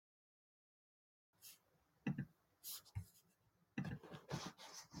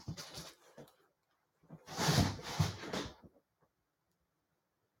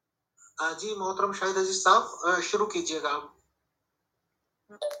جی محترم شاہد عزیز صاحب شروع کیجیے گا آپ۔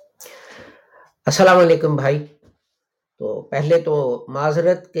 السلام علیکم بھائی۔ تو پہلے تو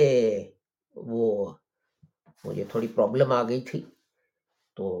معذرت کہ وہ مجھے تھوڑی پرابلم آ گئی تھی،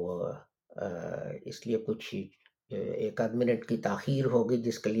 تو اس لیے کچھ ایک آدھ منٹ کی تاخیر ہو گئی،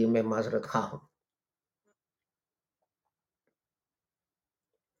 جس کے لیے میں معذرت خواہ ہوں۔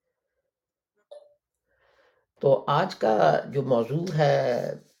 تو آج کا جو موضوع ہے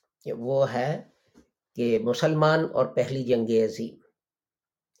وہ ہے کہ مسلمان اور پہلی جنگ عظیم۔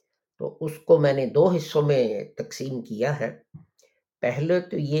 تو اس کو میں نے 2 حصوں میں تقسیم کیا ہے۔ پہلے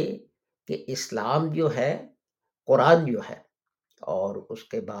تو یہ کہ اسلام جو ہے، قرآن جو ہے، اور اس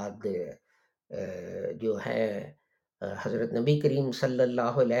کے بعد جو ہے حضرت نبی کریم صلی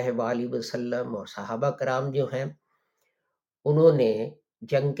اللہ علیہ وآلہ وسلم اور صحابہ کرام جو ہیں، انہوں نے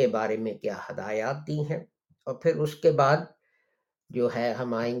جنگ کے بارے میں کیا ہدایات دی ہیں، اور پھر اس کے بعد جو ہے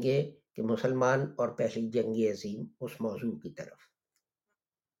ہم آئیں گے کہ مسلمان اور پہلی جنگ عظیم، اس موضوع کی طرف۔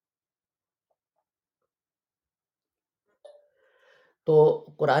 تو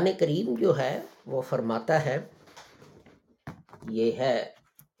قرآن کریم جو ہے وہ فرماتا ہے، یہ ہے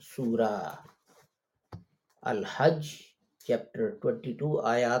سورہ الحج چیپٹر 22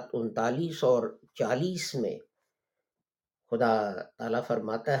 آیات 39 اور 40 میں خدا تعالیٰ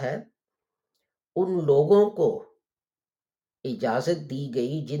فرماتا ہے، ان لوگوں کو اجازت دی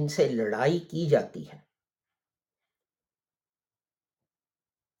گئی جن سے لڑائی کی جاتی ہے،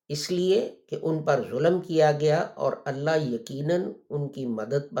 اس لیے کہ ان پر ظلم کیا گیا، اور اللہ یقیناً ان کی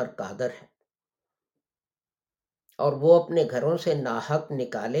مدد پر قادر ہے۔ اور وہ اپنے گھروں سے ناحق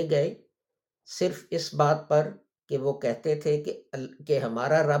نکالے گئے صرف اس بات پر کہ وہ کہتے تھے کہ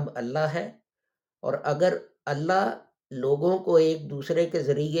ہمارا رب اللہ ہے، اور اگر اللہ لوگوں کو ایک دوسرے کے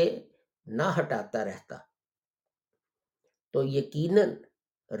ذریعے نہ ہٹاتا رہتا تو یقیناً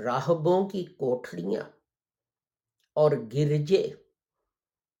راہبوں کی کوٹھریاں اور گرجے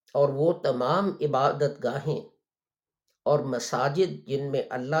اور وہ تمام عبادت گاہیں اور مساجد جن میں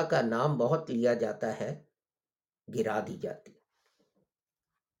اللہ کا نام بہت لیا جاتا ہے، گرا دی جاتی۔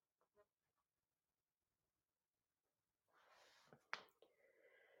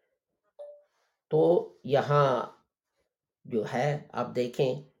 تو یہاں جو ہے آپ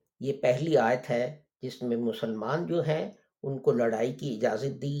دیکھیں، یہ پہلی آیت ہے جس میں مسلمان جو ہیں ان کو لڑائی کی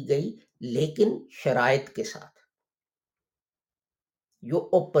اجازت دی گئی، لیکن شرائط کے ساتھ۔ جو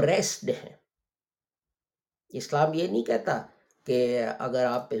اوپریسڈ ہیں، اسلام یہ نہیں کہتا کہ اگر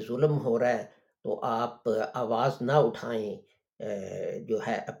آپ پہ ظلم ہو رہا ہے تو آپ آواز نہ اٹھائیں جو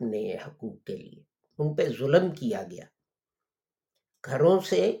ہے اپنے حقوق کے لیے۔ ان پہ ظلم کیا گیا، گھروں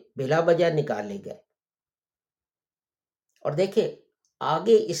سے بلا وجہ نکالے گئے۔ اور دیکھیں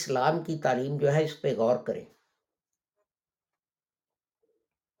آگے اسلام کی تعلیم جو ہے، اس پہ غور کریں۔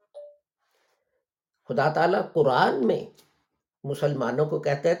 خدا تعالیٰ قرآن میں مسلمانوں کو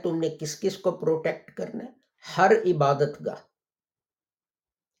کہتا ہے تم نے کس کس کو پروٹیکٹ کرنا ہے؟ ہر عبادت گاہ،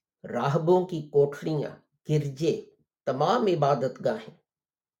 راہبوں کی کوٹھریاں، گرجے، تمام عبادت گاہیں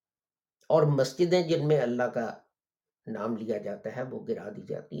اور مسجدیں جن میں اللہ کا نام لیا جاتا ہے، وہ گرا دی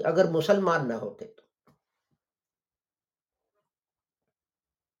جاتی اگر مسلمان نہ ہوتے تو۔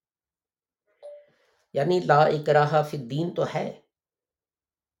 یعنی لا اکراہ فی الدین تو ہے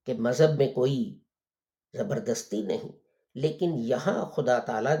کہ مذہب میں کوئی زبردستی نہیں، لیکن یہاں خدا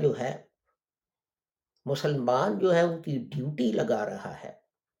تعالیٰ جو ہے مسلمان جو ہے ان کی ڈیوٹی لگا رہا ہے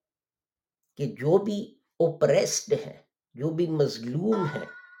کہ جو بھی اوپریسڈ ہیں، جو بھی مظلوم ہیں،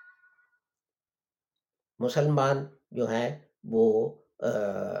 مسلمان جو ہیں وہ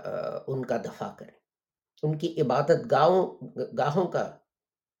ان کا دفاع کریں، ان کی عبادت گاہوں کا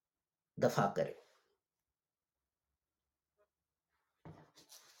دفاع کریں۔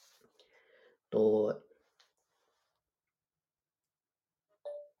 تو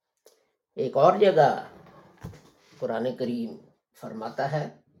ایک اور جگہ قرآن کریم فرماتا ہے،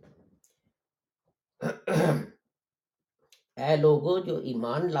 اے لوگوں جو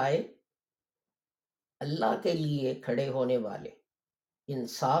ایمان لائے، اللہ کے لیے کھڑے ہونے والے،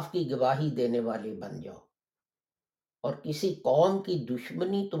 انصاف کی گواہی دینے والے بن جاؤ، اور کسی قوم کی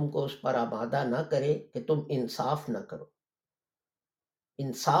دشمنی تم کو اس پر آمادہ نہ کرے کہ تم انصاف نہ کرو۔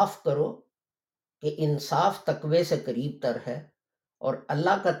 انصاف کرو کہ انصاف تقوی سے قریب تر ہے، اور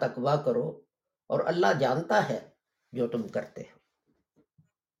اللہ کا تقوی کرو، اور اللہ جانتا ہے جو تم کرتے ہو۔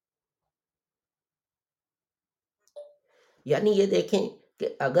 یعنی یہ دیکھیں کہ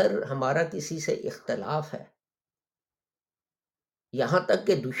اگر ہمارا کسی سے اختلاف ہے، یہاں تک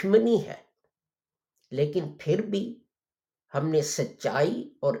کہ دشمنی ہے، لیکن پھر بھی ہم نے سچائی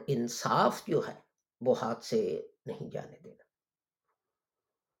اور انصاف جو ہے وہ ہاتھ سے نہیں جانے دینا۔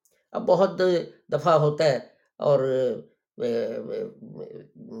 اب بہت دفعہ ہوتا ہے، اور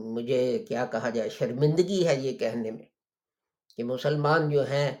مجھے کیا کہا جائے، شرمندگی ہے یہ کہنے میں کہ مسلمان جو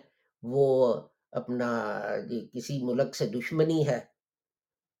ہیں وہ اپنا کسی ملک سے دشمنی ہے،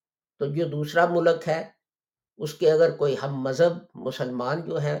 تو جو دوسرا ملک ہے اس کے اگر کوئی ہم مذہب مسلمان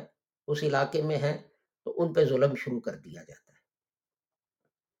جو ہے اس علاقے میں ہیں تو ان پہ ظلم شروع کر دیا جاتا ہے،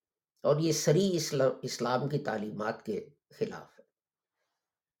 اور یہ صریح اسلام کی تعلیمات کے خلاف ہے۔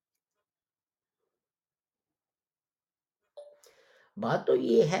 بات تو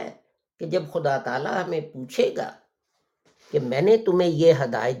یہ ہے کہ جب خدا تعالیٰ ہمیں پوچھے گا کہ میں نے تمہیں یہ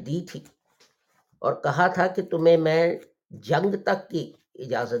ہدایت دی تھی اور کہا تھا کہ تمہیں میں جنگ تک کی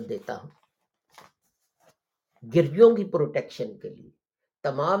اجازت دیتا ہوں، گرجوں کی پروٹیکشن کے لیے،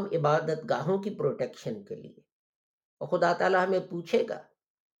 تمام عبادت گاہوں کی پروٹیکشن کے لیے، اور خدا تعالیٰ ہمیں پوچھے گا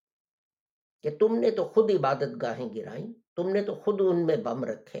کہ تم نے تو خود عبادت گاہیں گرائیں، تم نے تو خود ان میں بم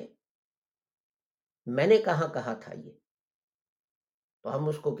رکھے، میں نے کہاں کہا تھا یہ، تو ہم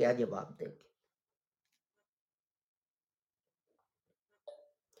اس کو کیا جواب دیں گے؟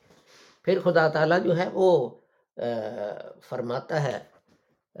 پھر خدا تعالیٰ جو ہے وہ فرماتا ہے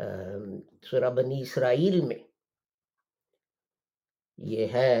سورہ بنی اسرائیل میں، یہ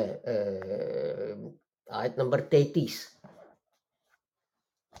ہے آیت نمبر 33،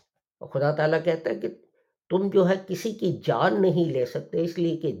 اور خدا تعالیٰ کہتا ہے کہ تم جو ہے کسی کی جان نہیں لے سکتے، اس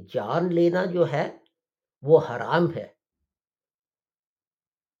لیے کہ جان لینا جو ہے وہ حرام ہے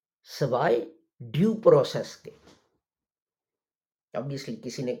سوائے ڈیو پروسیس کے۔ اب اس لیے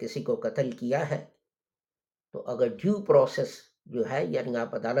کسی نے کسی کو قتل کیا ہے تو اگر ڈیو پروسیس جو ہے، یعنی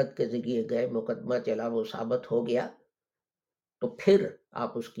آپ عدالت کے ذریعے گئے، مقدمہ چلا، وہ ثابت ہو گیا، تو پھر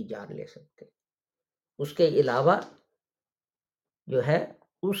آپ اس کی جان لے سکتے۔ اس کے علاوہ جو ہے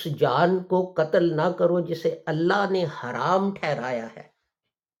اس جان کو قتل نہ کرو جسے اللہ نے حرام ٹھہرایا ہے۔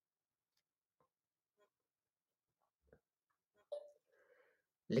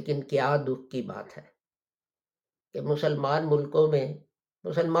 لیکن کیا دکھ کی بات ہے کہ مسلمان ملکوں میں،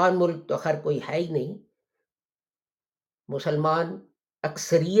 مسلمان ملک تو خیر کوئی ہے ہی نہیں، مسلمان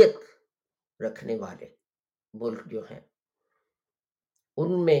اکثریت رکھنے والے ملک جو ہیں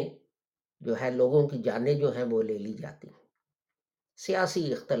ان میں جو ہے لوگوں کی جانیں جو ہیں وہ لے لی جاتی ہیں،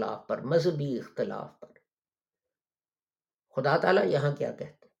 سیاسی اختلاف پر، مذہبی اختلاف پر۔ خدا تعالیٰ یہاں کیا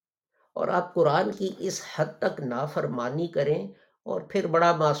کہتے ہیں؟ اور آپ قرآن کی اس حد تک نافرمانی کریں اور پھر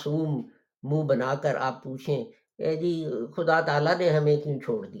بڑا معصوم منہ بنا کر آپ پوچھیں کہ جی خدا تعالیٰ نے ہمیں کیوں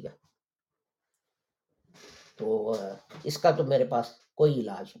چھوڑ دیا، تو اس کا تو میرے پاس کوئی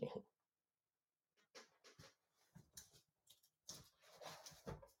علاج نہیں۔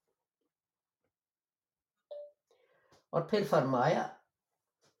 اور پھر فرمایا،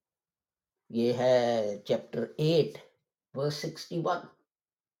 یہ ہے چیپٹر 8 ورس 61،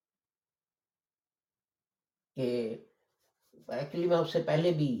 کہ ایکچولی میں اس سے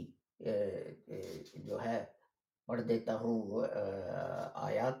پہلے بھی جو ہے پڑھ دیتا ہوں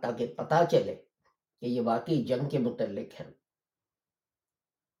آیات، تاکہ پتہ چلے کہ یہ واقعی جنگ کے متعلق ہے۔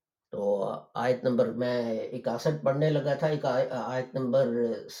 تو آیت نمبر میں 61 پڑھنے لگا تھا، آیت نمبر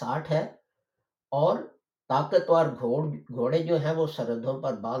 60 ہے، اور طاقتور گھوڑے جو ہیں وہ سرحدوں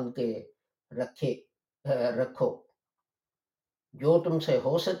پر باندھ کے رکھو، جو تم سے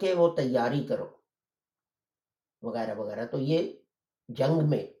ہو سکے وہ تیاری کرو، وغیرہ وغیرہ۔ تو یہ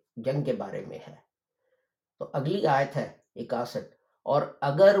جنگ کے بارے میں ہے۔ تو اگلی آیت ہے 61، اور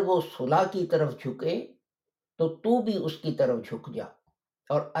اگر وہ صلح کی طرف جھکے تو تو بھی اس کی طرف جھک جا،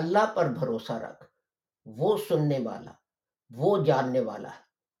 اور اللہ پر بھروسہ رکھ، وہ سننے والا، وہ جاننے والا ہے۔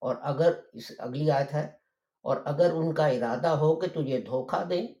 اور اگر اگلی آیت ہے، اور اگر ان کا ارادہ ہو کہ تجھے دھوکہ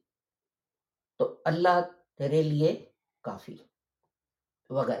دیں تو اللہ تیرے لیے کافی،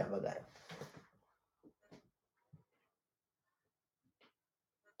 وغیرہ وغیرہ۔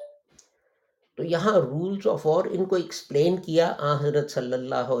 تو یہاں رولز آف وار ان کو ایکسپلین کیا حضرت صلی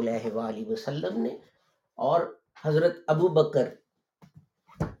اللہ علیہ وآلہ وسلم نے اور حضرت ابو بکر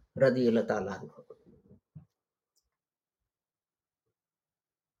رضی اللہ تعالیٰ عنہ۔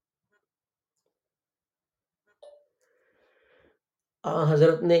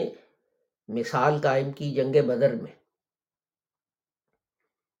 حضرت نے مثال قائم کی جنگ بدر میں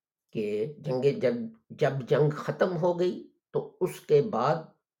کہ جب جنگ ختم ہو گئی تو اس کے بعد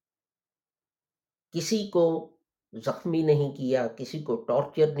کسی کو زخمی نہیں کیا، کسی کو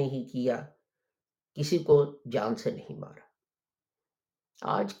ٹارچر نہیں کیا، کسی کو جان سے نہیں مارا۔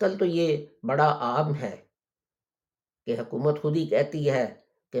 آج کل تو یہ بڑا عام ہے کہ حکومت خود ہی کہتی ہے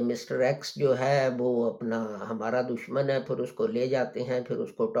کہ مسٹر ایکس جو ہے وہ اپنا ہمارا دشمن ہے، پھر اس کو لے جاتے ہیں، پھر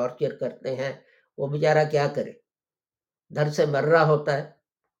اس کو ٹارچر کرتے ہیں، وہ بیچارہ کیا کرے، ڈر سے مر رہا ہوتا ہے،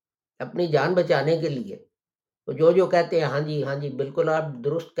 اپنی جان بچانے کے لیے تو جو کہتے ہیں ہاں جی بالکل آپ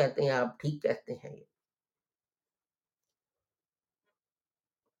درست کہتے ہیں، آپ ٹھیک کہتے ہیں.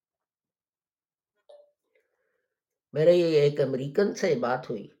 میرے ایک امریکن سے بات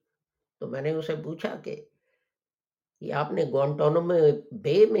ہوئی تو میں نے اسے پوچھا کہ یہ آپ نے گوانٹانامو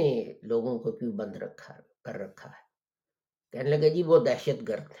بے میں لوگوں کو کیوں بند کر رکھا ہے؟ کہنے لگے جی وہ دہشت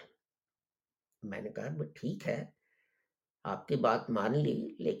گرد ہیں. میں نے کہا ٹھیک ہے آپ کی بات مان لی،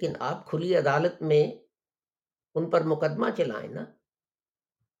 لیکن آپ کھلی عدالت میں ان پر مقدمہ چلائیں نا،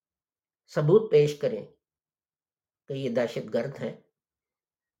 ثبوت پیش کریں کہ یہ دہشت گرد ہیں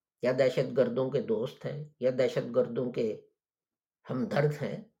یا دہشت گردوں کے دوست ہیں یا دہشت گردوں کے ہمدرد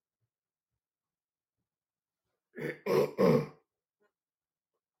ہیں.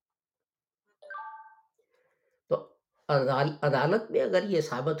 تو عدالت میں اگر یہ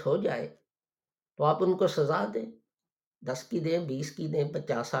ثابت ہو جائے تو آپ ان کو سزا دیں، 10 کی دیں، 20 کی دیں،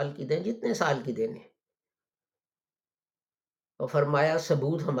 50 سال کی دیں، جتنے سال کی دیں. اور فرمایا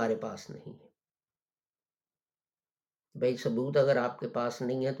ثبوت ہمارے پاس نہیں ہے. بھائی ثبوت اگر آپ کے پاس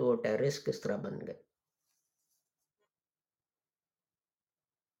نہیں ہے تو وہ ٹیررسٹ کس طرح بن گئے؟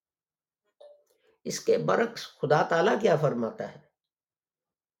 اس کے برعکس خدا تعالیٰ کیا فرماتا ہے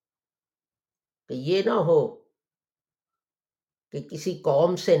کہ یہ نہ ہو کہ کسی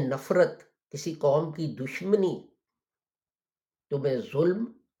قوم سے نفرت، کسی قوم کی دشمنی تمہیں ظلم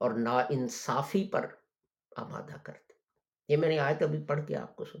اور ناانصافی پر آمادہ کر دے. یہ میں نے آیت ابھی پڑھ کے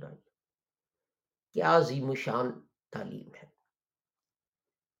آپ کو سنائی. کیا عظیم و شان تعلیم ہے.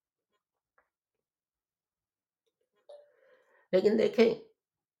 لیکن دیکھیں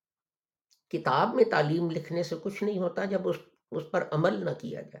کتاب میں تعلیم لکھنے سے کچھ نہیں ہوتا جب اس پر عمل نہ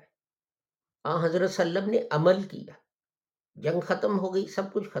کیا جائے. حضرت صلی اللہ علیہ وسلم نے عمل کیا، جنگ ختم ہو گئی،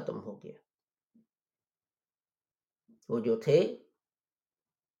 سب کچھ ختم ہو گیا. وہ جو تھے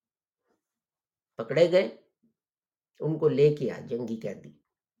پکڑے گئے، ان کو لے کے آئے جنگی قیدی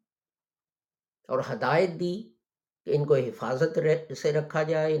اور ہدایت دی کہ ان کو حفاظت سے رکھا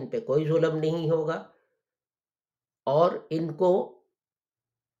جائے، ان پہ کوئی ظلم نہیں ہوگا اور ان کو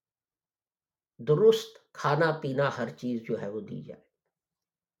درست کھانا پینا ہر چیز جو ہے وہ دی جائے.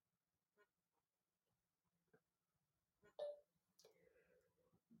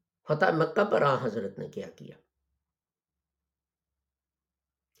 فتح مکہ پر حضرت نے کیا کیا؟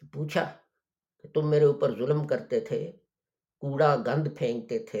 پوچھا کہ تم میرے اوپر ظلم کرتے تھے، کوڑا گند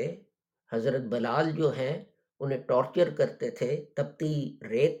پھینکتے تھے، حضرت بلال جو ہیں انہیں ٹارچر کرتے تھے، تپتی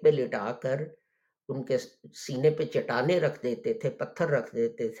ریت پہ لٹا کر ان کے سینے پہ چٹانیں رکھ دیتے تھے، پتھر رکھ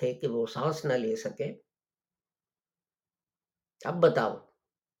دیتے تھے کہ وہ سانس نہ لے سکیں. اب بتاؤ،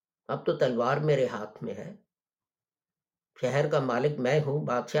 اب تو تلوار میرے ہاتھ میں ہے، شہر کا مالک میں ہوں،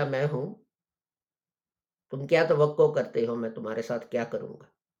 بادشاہ میں ہوں، تم کیا توقع کرتے ہو میں تمہارے ساتھ کیا کروں گا؟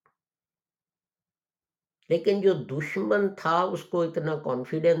 لیکن جو دشمن تھا اس کو اتنا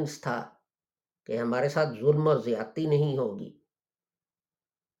کانفیڈنس تھا کہ ہمارے ساتھ ظلم اور زیادتی نہیں ہوگی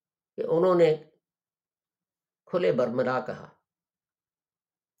کہ انہوں نے کھلے برملا کہا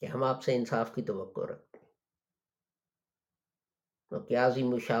کہ ہم آپ سے انصاف کی توقع رکھتے ہیں. تو کیا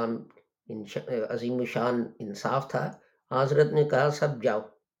عظیم الشان انصاف تھا. حضرت نے کہا سب جاؤ،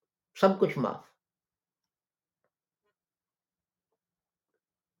 سب کچھ معاف.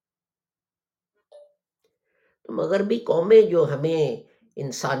 تو مغربی قومیں جو ہمیں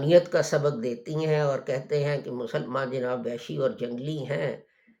انسانیت کا سبق دیتی ہیں اور کہتے ہیں کہ مسلمان جناب وحشی اور جنگلی ہیں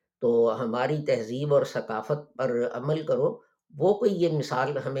تو ہماری تہذیب اور ثقافت پر عمل کرو، وہ کوئی یہ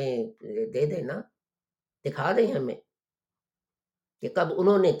مثال ہمیں دے دینا، دکھا دیں ہمیں کہ کب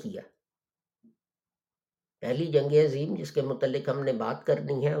انہوں نے کیا. پہلی جنگ عظیم جس کے متعلق ہم نے بات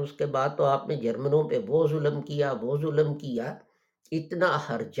کرنی ہے، اس کے بعد تو آپ نے جرمنوں پہ وہ ظلم کیا، اتنا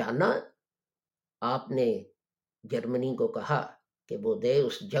ہرجانہ آپ نے جرمنی کو کہا کہ وہ دے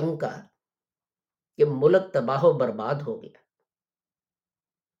اس جنگ کا کہ ملک تباہ و برباد ہو گیا.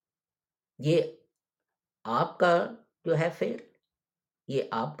 یہ آپ کا جو ہے فعل، یہ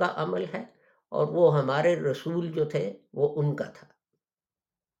آپ کا عمل ہے اور وہ ہمارے رسول جو تھے وہ ان کا تھا.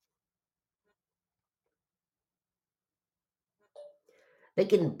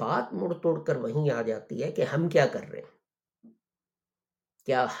 لیکن بات مڑ توڑ کر وہیں آ جاتی ہے کہ ہم کیا کر رہے ہیں.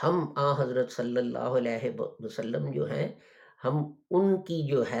 کیا ہم حضرت صلی اللہ علیہ وسلم جو ہیں، ہم ان کی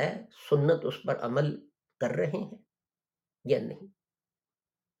جو ہے سنت اس پر عمل کر رہے ہیں یا نہیں؟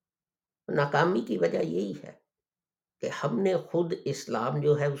 ناکامی کی وجہ یہی ہے کہ ہم نے خود اسلام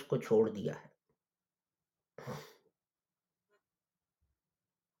جو ہے اس کو چھوڑ دیا ہے.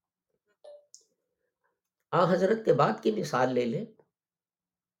 حضرت کے بعد کی مثال لے لیں.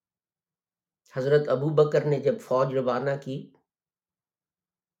 حضرت ابو بکر نے جب فوج روانہ کی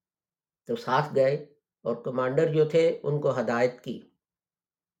تو ساتھ گئے، اور کمانڈر جو تھے ان کو ہدایت کی،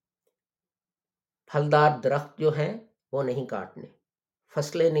 پھلدار درخت جو ہیں وہ نہیں کاٹنے،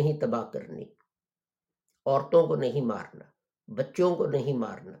 فصلیں نہیں تباہ کرنی، عورتوں کو نہیں مارنا، بچوں کو نہیں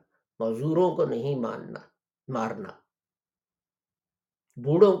مارنا، معذوروں کو نہیں مارنا،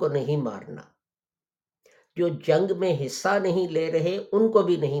 بوڑھوں کو نہیں مارنا، جو جنگ میں حصہ نہیں لے رہے ان کو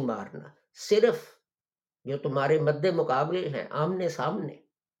بھی نہیں مارنا، صرف جو تمہارے مد مقابل ہیں آمنے سامنے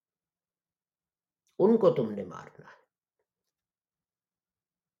ان کو تم نے مارنا ہے۔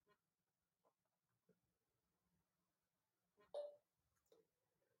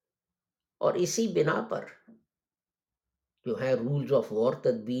 اور اسی بنا پر جو ہے رولز آف وار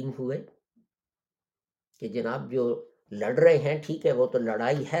تدوین ہوئے کہ جناب جو لڑ رہے ہیں ٹھیک ہے، وہ تو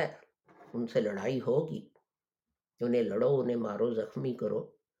لڑائی ہے، ان سے لڑائی ہوگی، انہیں لڑو، انہیں مارو، زخمی کرو،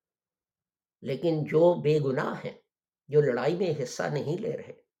 لیکن جو بے گناہ ہیں، جو لڑائی میں حصہ نہیں لے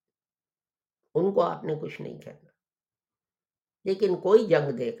رہے، ان کو آپ نے کچھ نہیں کہنا۔ لیکن کوئی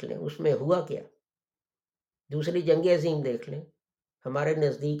جنگ دیکھ لیں اس میں ہوا کیا، دوسری جنگ عظیم دیکھ لیں، ہمارے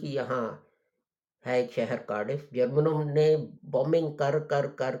نزدیک یہاں ہے ایک شہر کارڈف، جرمنوں نے بومنگ کر کر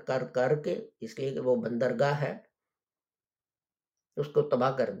کر کر کر کے، اس لیے کہ وہ بندرگاہ ہے، اس کو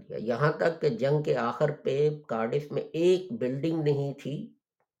تباہ کر دیا، یہاں تک کہ جنگ کے آخر پہ کارڈف میں ایک بلڈنگ نہیں تھی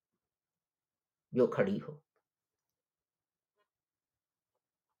جو کھڑی ہو۔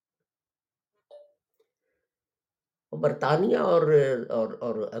 برطانیہ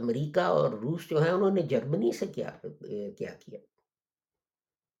اور امریکہ اور روس جو ہیں انہوں نے جرمنی سے کیا کیا،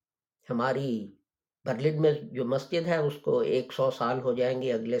 ہماری برلن میں جو مسجد ہے اس کو 100 سال ہو جائیں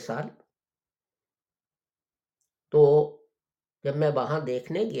گے اگلے سال، تو جب میں وہاں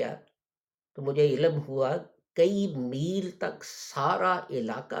دیکھنے گیا تو مجھے علم ہوا کئی میل تک سارا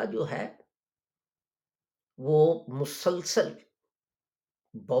علاقہ جو ہے وہ مسلسل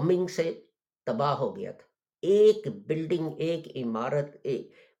بومنگ سے تباہ ہو گیا تھا، ایک بلڈنگ، ایک عمارت،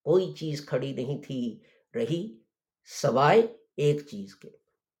 کوئی چیز کھڑی نہیں تھی رہی سوائے ایک چیز کے،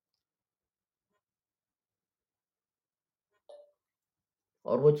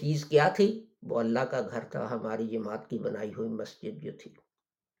 اور وہ چیز کیا تھی؟ وہ اللہ کا گھر تھا، ہماری جماعت کی بنائی ہوئی مسجد جو تھی،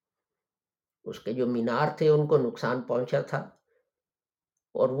 اس کے جو مینار تھے ان کو نقصان پہنچا تھا،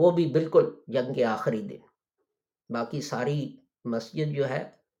 اور وہ بھی بالکل جنگ کے آخری دن، باقی ساری مسجد جو ہے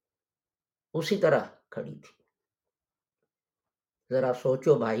اسی طرح کھڑی تھی۔ ذرا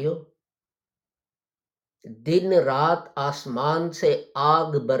سوچو بھائیو، دن رات آسمان سے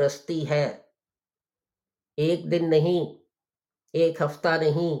آگ برستی ہے، ایک دن نہیں، ایک ہفتہ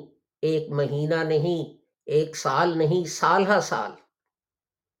نہیں، ایک مہینہ نہیں، ایک سال نہیں، سال ہا سال،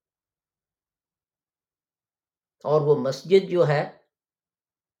 اور وہ مسجد جو ہے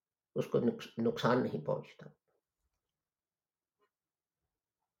اس کو نقصان نہیں پہنچتا۔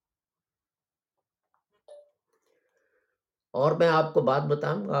 اور میں آپ کو بات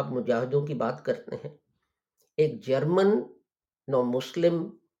بتاؤں گا، آپ مجاہدوں کی بات کرتے ہیں، ایک جرمن نو مسلم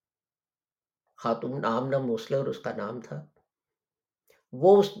خاتون، نام نہ مسلم اس کا نام تھا،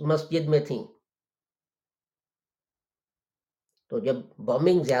 وہ اس مسجد میں تھیں، تو جب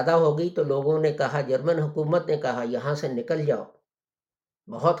بومنگ زیادہ ہو گئی تو لوگوں نے کہا، جرمن حکومت نے کہا یہاں سے نکل جاؤ،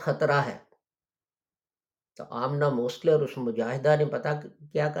 بہت خطرہ ہے۔ تو آمنہ موسلر اس مجاہدہ نے پتا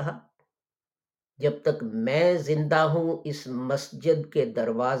کیا کہا، جب تک میں زندہ ہوں اس مسجد کے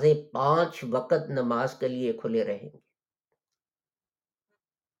دروازے 5 وقت نماز کے لیے کھلے رہیں گے۔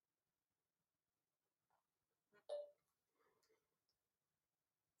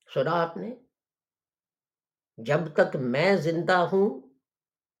 سنا آپ نے؟ جب تک میں زندہ ہوں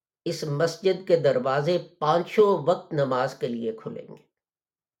اس مسجد کے دروازے 5 وقت نماز کے لیے کھلیں گے،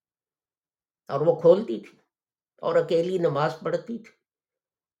 اور وہ کھولتی تھی اور اکیلی نماز پڑھتی تھی،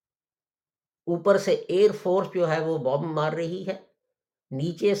 اوپر سے ایئر فورس جو ہے وہ بم مار رہی ہے،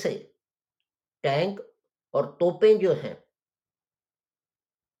 نیچے سے ٹینک اور توپیں جو ہیں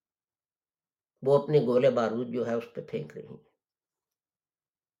وہ اپنے گولے بارود جو ہے اس پہ پھینک رہی ہیں۔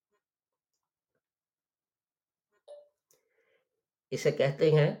 اسے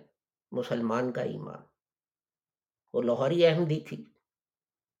کہتے ہیں مسلمان کا ایمان۔ وہ لاہوری احمدی تھی،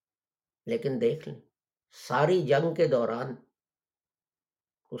 لیکن دیکھ لیں ساری جنگ کے دوران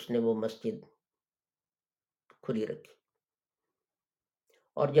اس نے وہ مسجد کھلی رکھی،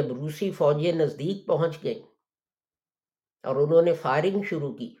 اور جب روسی فوجیں نزدیک پہنچ گئیں اور انہوں نے فائرنگ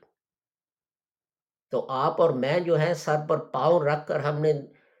شروع کی تو آپ اور میں جو ہے سر پر پاؤں رکھ کر ہم نے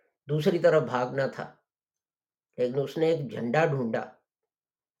دوسری طرف بھاگنا تھا، لیکن اس نے ایک جھنڈا ڈھونڈا،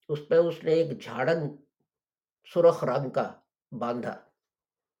 اس پہ اس نے ایک جھاڑن سرخ رنگ کا باندھا،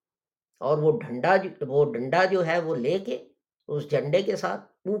 اور وہ ڈنڈا جو ہے وہ لے کے اس جھنڈے کے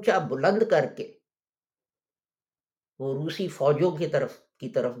ساتھ اونچا بلند کر کے وہ روسی فوجوں کی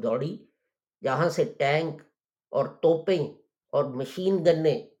طرف دوڑی، جہاں سے ٹینک اور توپیں اور مشین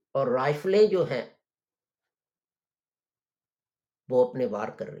گنیں اور رائفلیں جو ہیں وہ اپنے وار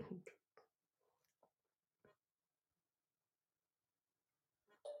کر رہی تھی۔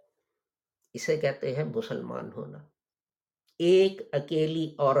 اسے کہتے ہیں مسلمان ہونا۔ ایک اکیلی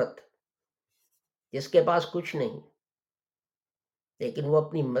عورت جس کے پاس کچھ نہیں، لیکن وہ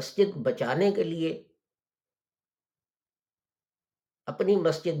اپنی مسجد بچانے کے لیے، اپنی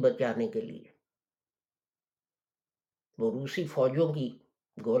مسجد بچانے کے لیے وہ روسی فوجوں کی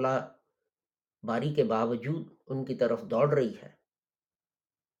گولہ باری کے باوجود ان کی طرف دوڑ رہی ہے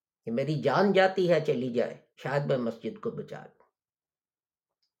کہ میری جان جاتی ہے چلی جائے، شاید میں مسجد کو بچا لوں۔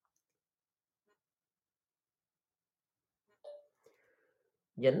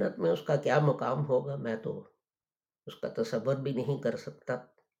 جنت میں اس کا کیا مقام ہوگا، میں تو اس کا تصور بھی نہیں کر سکتا،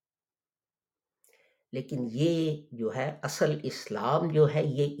 لیکن یہ جو ہے اصل اسلام جو ہے،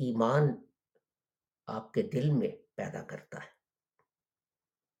 یہ ایمان آپ کے دل میں پیدا کرتا ہے،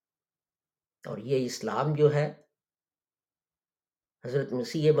 اور یہ اسلام جو ہے حضرت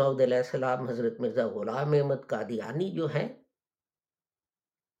مسیح موعود علیہ السلام، حضرت مرزا غلام احمد قادیانی جو ہیں،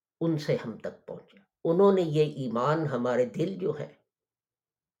 ان سے ہم تک پہنچا۔ انہوں نے یہ ایمان ہمارے دل جو ہے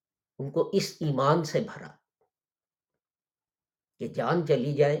ان کو اس ایمان سے بھرا کہ جان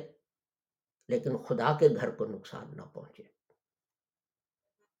چلی جائے لیکن خدا کے گھر کو نقصان نہ پہنچے۔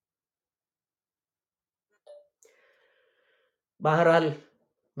 بہرحال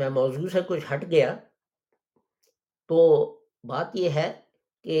میں موضوع سے کچھ ہٹ گیا، تو بات یہ ہے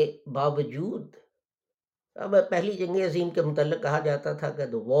کہ باوجود اب پہلی جنگ عظیم کے متعلق کہا جاتا تھا کہ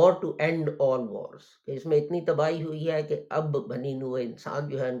the war to end all wars، کہ اس میں اتنی تباہی ہوئی ہے کہ اب بنی نوع انسان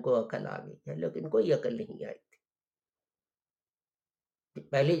جو ہے ان کو عقل آ گئی ہے، لیکن کوئی عقل نہیں آئی تھی۔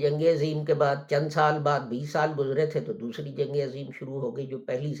 پہلی جنگ عظیم کے بعد چند سال بعد، 20 سال گزرے تھے، تو دوسری جنگ عظیم شروع ہو گئی جو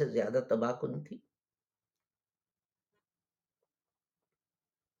پہلی سے زیادہ تباہ کن تھی۔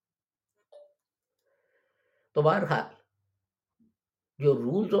 تو بہرحال جو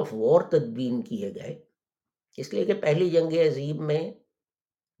رولز آف وار تدوین کیے گئے، اس لیے کہ پہلی جنگ عظیم میں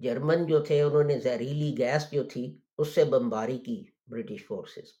جرمن جو تھے انہوں نے زہریلی گیس جو تھی اس سے بمباری کی برٹش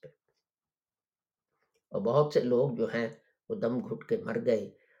فورسز پہ، اور بہت سے لوگ جو ہیں وہ دم گھٹ کے مر گئے،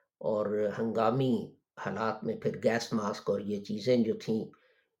 اور ہنگامی حالات میں پھر گیس ماسک اور یہ چیزیں جو تھیں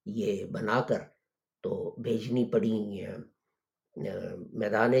یہ بنا کر تو بھیجنی پڑی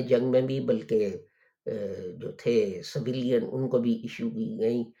میدان جنگ میں بھی، بلکہ جو تھے سویلین ان کو بھی ایشو کی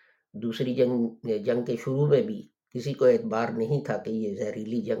گئیں۔ دوسری جنگ کے شروع میں بھی کسی کو اعتبار نہیں تھا کہ یہ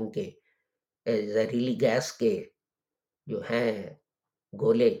زہریلی گیس کے جو ہیں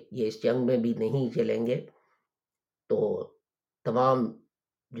گولے یہ اس جنگ میں بھی نہیں چلیں گے، تو تمام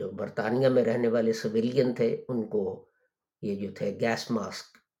جو برطانیہ میں رہنے والے سویلین تھے ان کو یہ جو تھے گیس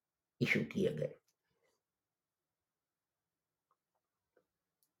ماسک ایشو کیے گئے۔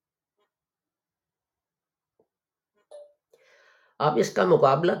 آپ اس کا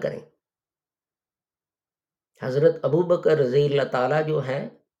مقابلہ کریں، حضرت ابوبکر رضی اللہ تعالیٰ جو ہیں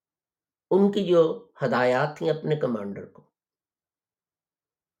ان کی جو ہدایات تھیں اپنے کمانڈر کو،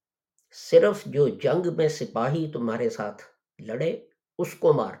 صرف جو جنگ میں سپاہی تمہارے ساتھ لڑے اس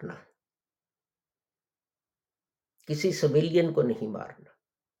کو مارنا ہے، کسی سویلین کو نہیں مارنا،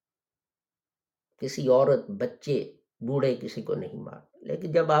 کسی عورت، بچے، بوڑھے کسی کو نہیں مارنا۔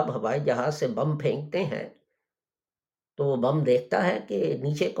 لیکن جب آپ ہوائی جہاز سے بم پھینکتے ہیں تو وہ بم دیکھتا ہے کہ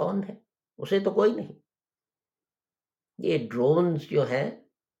نیچے کون ہے، اسے تو کوئی نہیں۔ یہ ڈرونز جو ہیں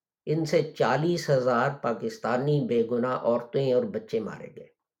ان سے 40,000 پاکستانی بے گناہ عورتیں اور بچے مارے گئے۔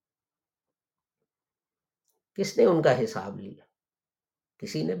 کس نے ان کا حساب لیا؟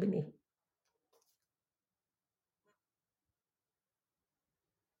 کسی نے بھی نہیں۔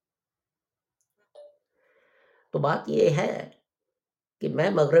 تو بات یہ ہے کہ میں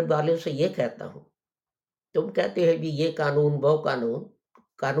مغرب والوں سے یہ کہتا ہوں، تم کہتے ہو جی یہ قانون وہ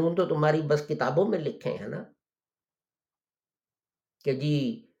قانون تو تمہاری بس کتابوں میں لکھے ہیں نا، کہ جی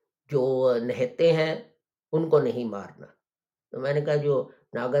جو نہتے ہیں ان کو نہیں مارنا۔ تو میں نے کہا جو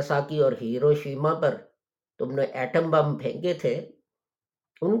ناگاساکی اور ہیروشیما پر تم نے ایٹم بم پھینکے تھے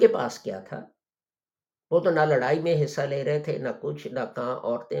ان کے پاس کیا تھا؟ وہ تو نہ لڑائی میں حصہ لے رہے تھے، نہ کچھ، نہ کہاں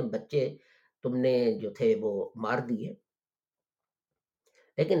عورتیں بچے تم نے جو تھے وہ مار دیے۔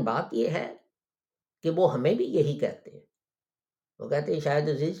 لیکن بات یہ ہے کہ وہ ہمیں بھی یہی کہتے ہیں، وہ کہتے ہیں شاید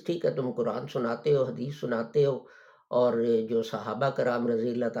عزیز ٹھیک ہے تم قرآن سناتے ہو، حدیث سناتے ہو، اور جو صحابہ کرام رضی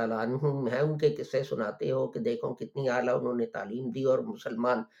اللہ تعالیٰ عنہم ہیں ان کے قصے سناتے ہو کہ دیکھو کتنی اعلیٰ انہوں نے تعلیم دی، اور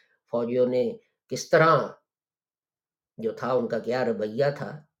مسلمان فوجیوں نے کس طرح جو تھا ان کا کیا رویہ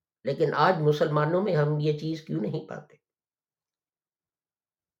تھا، لیکن آج مسلمانوں میں ہم یہ چیز کیوں نہیں پاتے؟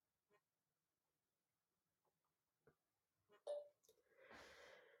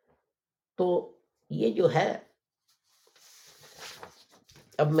 تو یہ جو ہے،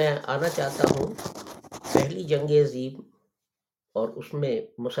 اب میں آنا چاہتا ہوں پہلی جنگ عظیم اور اس میں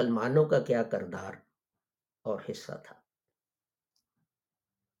مسلمانوں کا کیا کردار اور حصہ تھا۔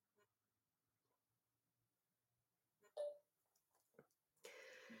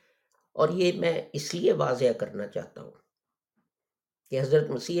 اور یہ میں اس لیے واضح کرنا چاہتا ہوں کہ حضرت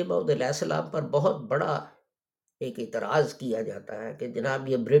مسیح موعود علیہ السلام پر بہت بڑا ایک اعتراض کیا جاتا ہے کہ جناب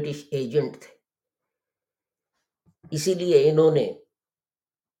یہ برٹش ایجنٹ تھے، اسی لیے انہوں نے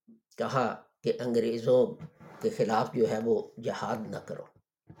کہا کہ انگریزوں کے خلاف جو ہے وہ جہاد نہ کرو،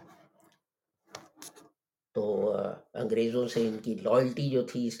 تو انگریزوں سے ان کی لائلٹی جو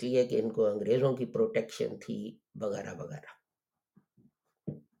تھی اس لیے کہ ان کو انگریزوں کی پروٹیکشن تھی وغیرہ وغیرہ۔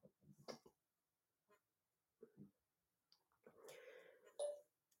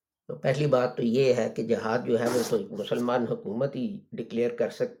 تو پہلی بات تو یہ ہے کہ جہاد جو ہے وہ تو ایک مسلمان حکومت ہی ڈکلیئر کر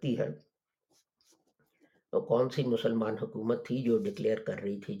سکتی ہے، تو کون سی مسلمان حکومت تھی جو ڈکلیئر کر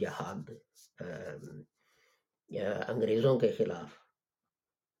رہی تھی جہاد انگریزوں کے خلاف،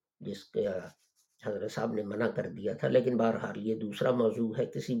 جس کا حضرت صاحب نے منع کر دیا تھا۔ لیکن بہرحال یہ دوسرا موضوع ہے،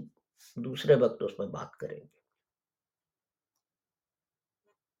 کسی دوسرے وقت اس پر بات کریں گے۔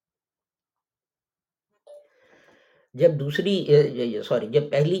 جب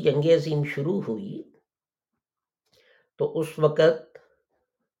پہلی جنگ عظیم شروع ہوئی تو اس وقت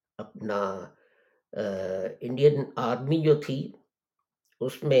اپنا انڈین آرمی جو تھی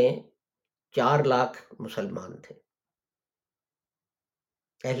اس میں 4 لاکھ مسلمان تھے،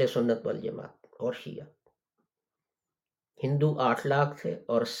 اہل سنت والجماعت اور شیعہ۔ ہندو 8 لاکھ تھے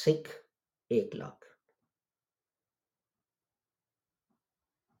اور سکھ 1 لاکھ۔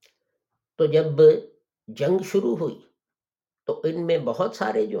 تو جب جنگ شروع ہوئی تو ان میں بہت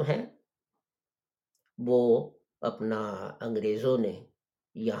سارے جو ہیں وہ اپنا انگریزوں نے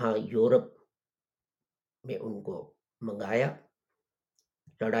یہاں یورپ میں ان کو منگایا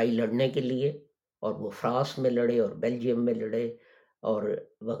لڑائی لڑنے کے لیے، اور وہ فرانس میں لڑے اور بیلجیم میں لڑے اور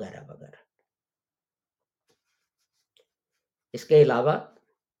وغیرہ وغیرہ۔ اس کے علاوہ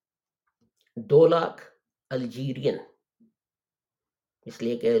 2 لاکھ الجیرین، اس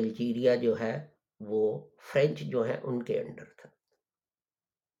لیے کہ الجیریا جو ہے وہ فرینچ جو ہے ان کے انڈر تھا۔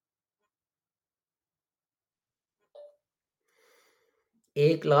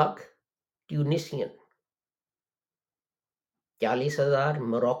 1 لاکھ ٹیونسین، 40,000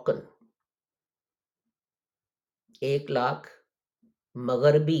 موروکن، 1 لاکھ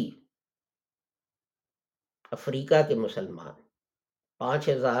مغربی افریقہ کے مسلمان،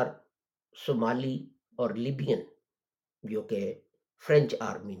 5,000 صومالی اور لیبین جو کہ فرینچ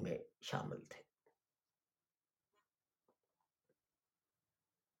آرمی میں شامل تھے۔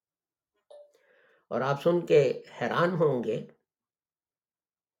 اور آپ سن کے حیران ہوں گے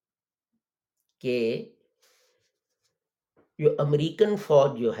کہ جو امریکن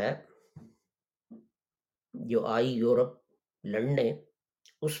فوج جو ہے جو آئی یورپ لڑنے،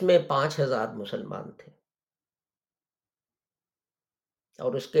 اس میں 5,000 مسلمان تھے،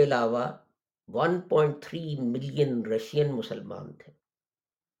 اور اس کے علاوہ 1.3 ملین رشین مسلمان تھے۔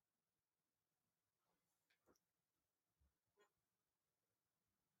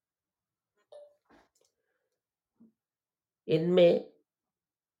 ان میں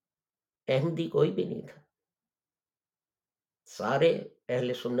احمدی کوئی بھی نہیں تھا، سارے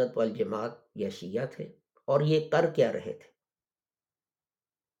اہل سنت والجماعت یا شیعہ تھے۔ اور یہ کر کیا رہے تھے؟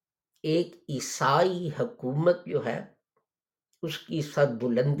 ایک عیسائی حکومت جو ہے اس کی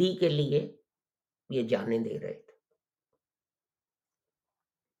سربلندی کے لیے یہ جانیں دے رہے تھے۔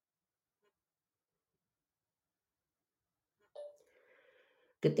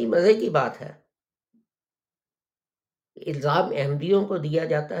 کتنی مزے کی بات ہے، الزام احمدیوں کو دیا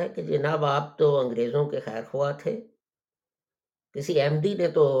جاتا ہے کہ جناب آپ تو انگریزوں کے خیر خواہ تھے، کسی احمدی نے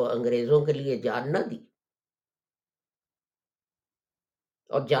تو انگریزوں کے لیے جان نہ دی،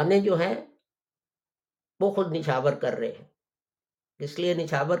 اور جانیں جو ہیں وہ خود نچھاور کر رہے ہیں۔ اس لیے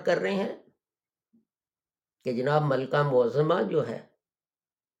نچھاور کر رہے ہیں کہ جناب ملکہ معظمہ جو ہے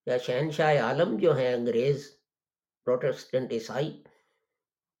یا شہنشاہ عالم جو ہیں انگریز پروٹسٹنٹ عیسائی،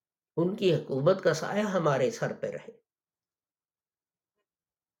 ان کی حکومت کا سایہ ہمارے سر پہ رہے۔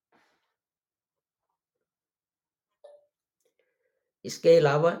 اس کے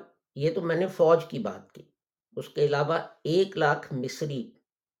علاوہ یہ تو میں نے فوج کی بات کی، اس کے علاوہ 1 لاکھ مصری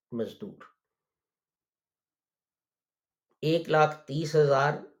مزدور،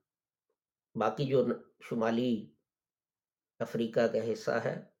 1,30,000 باقی جو شمالی افریقہ کا حصہ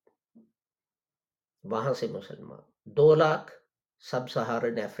ہے، وہاں سے مسلمان 2 لاکھ سب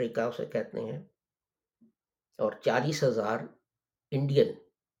سہارن افریقہ اسے کہتے ہیں، اور 40,000 انڈین،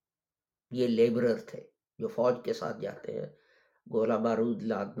 یہ لیبرر تھے جو فوج کے ساتھ جاتے ہیں، گولہ بارود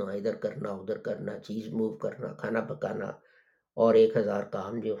لادنا، ادھر کرنا ادھر کرنا، چیز موو کرنا، کھانا پکانا، اور 1,000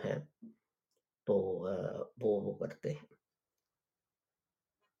 کام جو ہیں تو وہ کرتے ہیں۔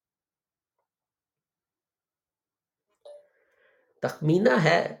 تخمینہ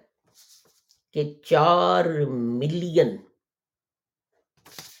ہے کہ 4 ملین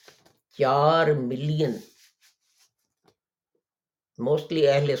موسٹلی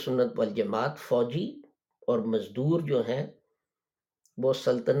اہل سنت والجماعت فوجی اور مزدور جو ہیں وہ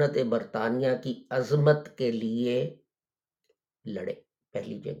سلطنت برطانیہ کی عظمت کے لیے لڑے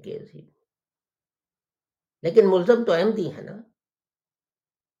پہلی جنگ عظیم، لیکن ملزم تو احمدی ہے نا،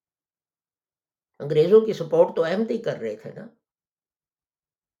 انگریزوں کی سپورٹ تو احمدی کر رہے تھے نا،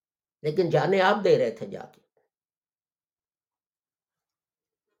 لیکن جانیں آپ دے رہے تھے جا کے۔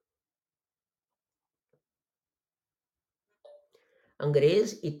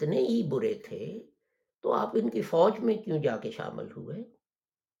 انگریز اتنے ہی برے تھے تو آپ ان کی فوج میں کیوں جا کے شامل ہوئے؟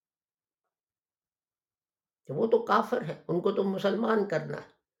 وہ تو کافر ہیں، ان کو تو مسلمان کرنا ہے،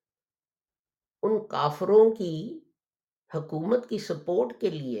 ان کافروں کی حکومت کی سپورٹ کے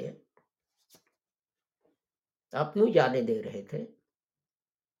لیے آپ کیوں جانے دے رہے تھے؟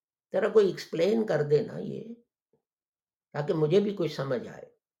 ذرا کوئی ایکسپلین کر دینا یہ، تاکہ مجھے بھی کچھ سمجھ آئے۔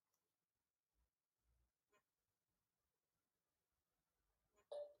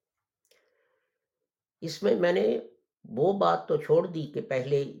 اس میں نے وہ بات تو چھوڑ دی کہ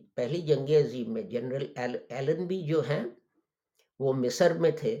پہلی جنگ عظیم میں جنرل ایلن بھی جو ہیں وہ مصر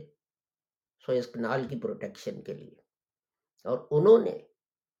میں تھے سوئز کنال کی پروٹیکشن کے لیے، اور انہوں نے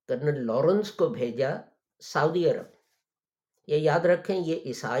کرنل لارنس کو بھیجا سعودی عرب۔ یہ یاد رکھیں، یہ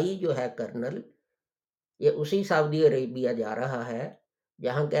عیسائی جو ہے کرنل، یہ اسی سعودی عربیہ جا رہا ہے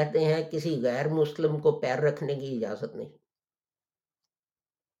جہاں کہتے ہیں کسی غیر مسلم کو پیر رکھنے کی اجازت نہیں۔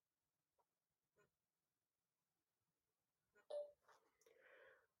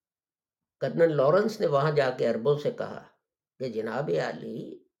 کرنل لارنس نے وہاں جا کے عربوں سے کہا کہ جناب عالی،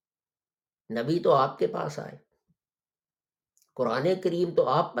 نبی تو آپ کے پاس آئے، قرآن کریم تو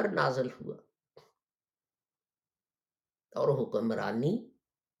آپ پر نازل ہوا، اور حکمرانی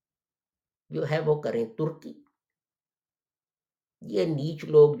جو ہے وہ کریں ترکی۔ یہ نیچ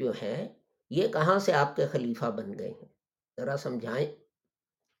لوگ جو ہیں یہ کہاں سے آپ کے خلیفہ بن گئے ہیں؟ ذرا سمجھائیں۔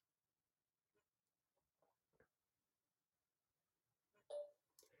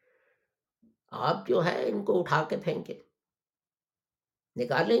 آپ جو ہے ان کو اٹھا کے پھینکیں،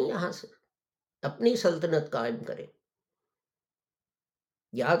 نکالیں یہاں سے، اپنی سلطنت قائم کریں۔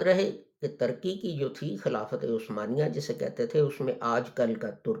 یاد رہے کہ ترکی کی جو تھی خلافت عثمانیہ جسے کہتے تھے، اس میں آج کل کا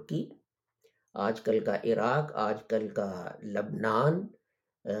ترکی، آج کل کا عراق، آج کل کا لبنان،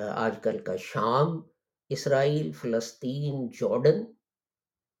 آج کل کا شام، اسرائیل، فلسطین، جارڈن،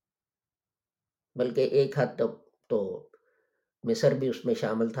 بلکہ ایک حد تک تو مصر بھی اس میں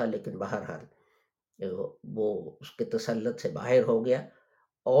شامل تھا، لیکن بہرحال وہ اس کے تسلط سے باہر ہو گیا۔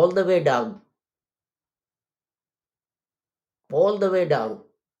 آل دا وے ڈاؤن، آل دا وے ڈاؤن،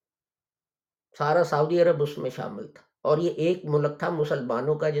 سارا سعودی عرب اس میں شامل تھا، اور یہ ایک ملک تھا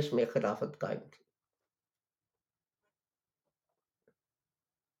مسلمانوں کا جس میں خلافت قائم تھی۔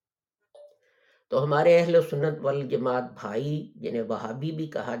 تو ہمارے اہل سنت والجماعت بھائی، جنہیں وہابی بھی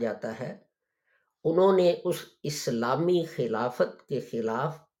کہا جاتا ہے، انہوں نے اس اسلامی خلافت کے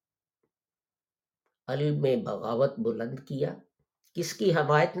خلاف علم بغاوت بلند کیا۔ کس کی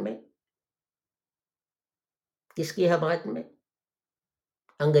حمایت میں؟ کس کی حمایت میں؟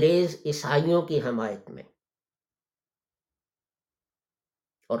 انگریز عیسائیوں کی حمایت میں،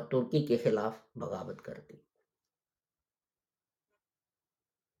 اور ترکی کے خلاف بغاوت کر دی۔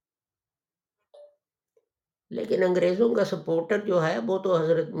 لیکن انگریزوں کا سپورٹر جو ہے وہ تو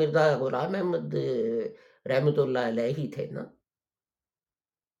حضرت مرزا غلام احمد رحمۃ اللہ علیہ ہی تھے نا،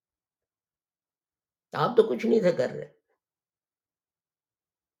 آپ تو کچھ نہیں تھے کر رہے۔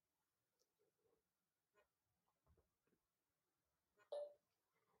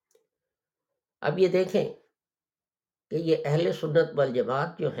 اب یہ دیکھیں کہ یہ اہل سنت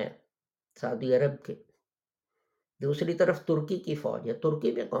والجماعت جو ہیں سعودی عرب کے، دوسری طرف ترکی کی فوج ہے۔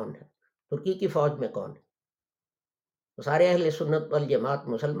 ترکی میں کون ہے؟ ترکی کی فوج میں کون ہے؟ تو سارے اہل سنت والجماعت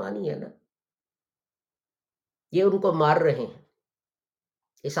مسلمان ہی ہے نا۔ یہ ان کو مار رہے ہیں،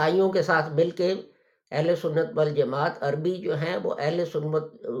 عیسائیوں کے ساتھ مل کے اہل سنت والجماعت عربی جو ہیں وہ اہل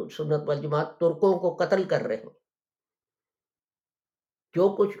سنت والجماعت ترکوں کو قتل کر رہے ہیں۔ جو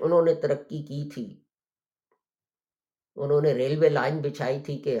کچھ انہوں نے ترقی کی تھی انہوں نے ریلوے لائن بچھائی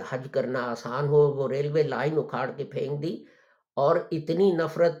تھی کہ حج کرنا آسان ہو، وہ ریلوے لائن اکھاڑ کے پھینک دی، اور اتنی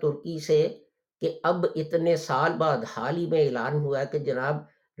نفرت ترکی سے کہ اب اتنے سال بعد حال ہی میں اعلان ہوا ہے کہ جناب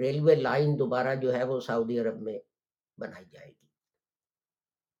ریلوے لائن دوبارہ جو ہے وہ سعودی عرب میں بنائی جائے گی۔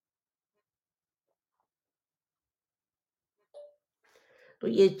 تو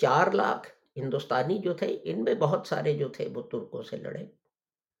یہ 4 لاکھ ہندوستانی جو تھے، ان میں بہت سارے جو تھے وہ ترکوں سے لڑے،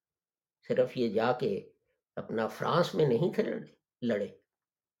 صرف یہ جا کے اپنا فرانس میں نہیں تھے لڑے،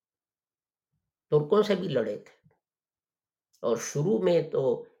 ترکوں سے بھی لڑے تھے۔ اور شروع میں تو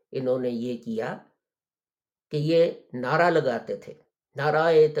انہوں نے یہ کیا کہ یہ نعرہ لگاتے تھے، نعرہ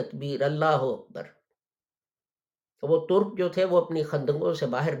تکبیر اللہ اکبر، تو وہ ترک جو تھے وہ اپنی خندقوں سے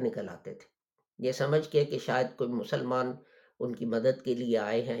باہر نکل آتے تھے، یہ سمجھ کے کہ شاید کوئی مسلمان ان کی مدد کے لیے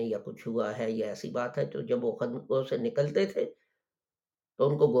آئے ہیں یا کچھ ہوا ہے یا ایسی بات ہے، تو جب وہ خندقوں سے نکلتے تھے تو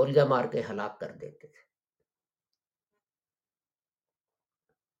ان کو گولیاں مار کے ہلاک کر دیتے تھے۔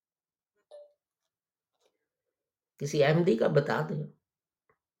 کسی احمدی کا بتا دیں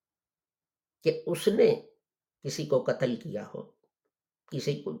کہ اس نے کسی کو قتل کیا ہو،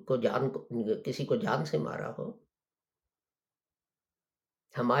 کسی کو جان سے مارا ہو۔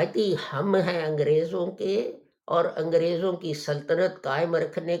 حمایتی ہم ہیں انگریزوں کے، اور انگریزوں کی سلطنت قائم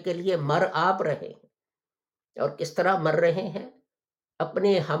رکھنے کے لیے مر آپ رہے ہیں، اور کس طرح مر رہے ہیں؟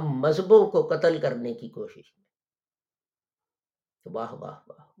 اپنے ہم مذہبوں کو قتل کرنے کی کوشش میں۔ واہ واہ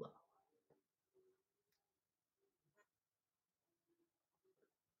واہ واہ!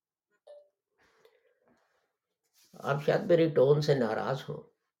 آپ شاید میری ٹون سے ناراض ہوں،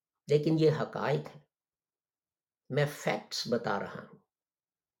 لیکن یہ حقائق ہیں، میں فیکٹس بتا رہا ہوں۔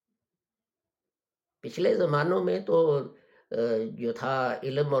 پچھلے زمانوں میں تو جو تھا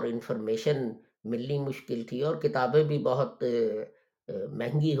علم اور انفارمیشن ملنی مشکل تھی، اور کتابیں بھی بہت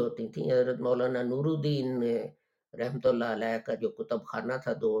مہنگی ہوتی تھیں۔ حضرت مولانا نور الدین رحمۃ اللہ علیہ کا جو کتب خانہ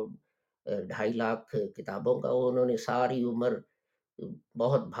تھا 2-2.5 لاکھ کتابوں کا، وہ انہوں نے ساری عمر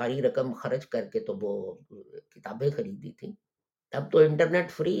بہت بھاری رقم خرچ کر کے تو وہ کتابیں خریدی تھیں۔ اب تو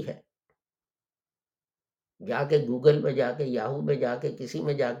انٹرنیٹ فری ہے، جا کے گوگل میں جا کے، یاہو میں جا کے، کسی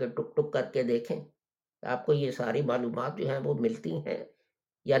میں جا کے ٹک ٹک کر کے دیکھیں، آپ کو یہ ساری معلومات جو ہیں وہ ملتی ہیں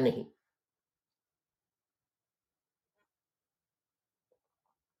یا نہیں۔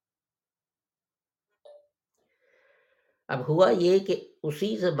 اب ہوا یہ کہ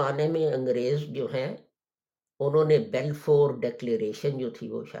اسی زمانے میں انگریز جو ہیں انہوں نے بیلفور ڈیکلیریشن جو تھی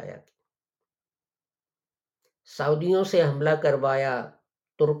وہ شائع کی، سعودیوں سے حملہ کروایا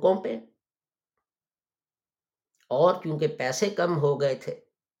ترکوں پہ، اور چونکہ پیسے کم ہو گئے تھے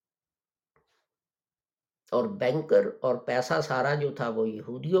اور بینکر اور پیسہ سارا جو تھا وہ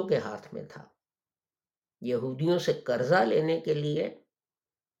یہودیوں کے ہاتھ میں تھا، یہودیوں سے قرضہ لینے کے لیے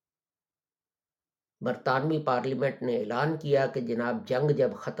برطانوی پارلیمنٹ نے اعلان کیا کہ جناب جنگ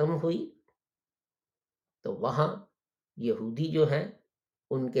جب ختم ہوئی تو وہاں یہودی جو ہیں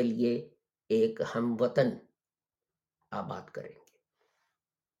ان کے لیے ایک ہم وطن آباد کریں گے۔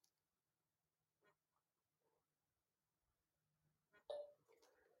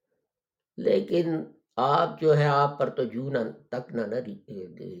 لیکن آپ جو ہے، آپ پر تو جو تک نہ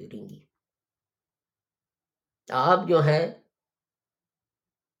رینگی، آپ جو ہیں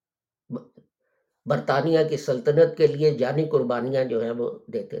برطانیہ کی سلطنت کے لیے جانی قربانیاں جو ہیں وہ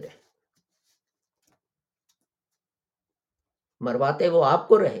دیتے رہے، مرواتے وہ آپ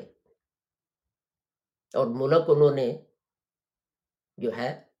کو رہے، اور ملک انہوں نے جو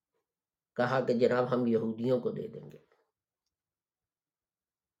ہے کہا کہ جناب ہم یہودیوں کو دے دیں گے۔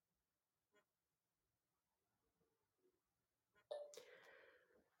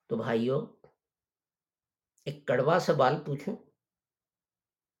 تو بھائیوں، ایک کڑوا سوال پوچھوں،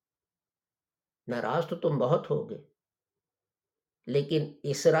 ناراض تو تم بہت ہو گئے، لیکن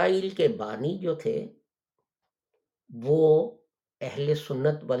اسرائیل کے بانی جو تھے وہ اہل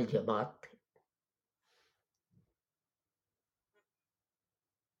سنت والجماعت تھے۔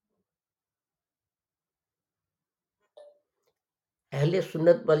 اہل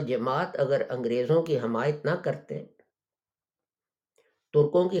سنت والجماعت اگر انگریزوں کی حمایت نہ کرتے،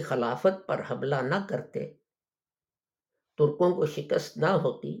 ترکوں کی خلافت پر حملہ نہ کرتے، ترکوں کو شکست نہ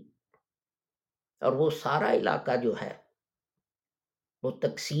ہوتی، اور وہ سارا علاقہ جو ہے وہ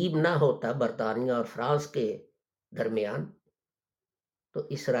تقسیم نہ ہوتا برطانیہ اور فرانس کے درمیان، تو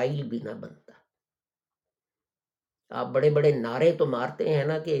اسرائیل بھی نہ بنتا۔ آپ بڑے بڑے نعرے تو مارتے ہیں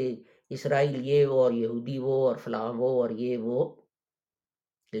نا کہ اسرائیل یہ وہ اور یہودی وہ اور فلاں وہ اور یہ وہ،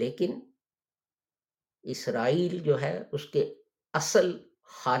 لیکن اسرائیل جو ہے اس کے اصل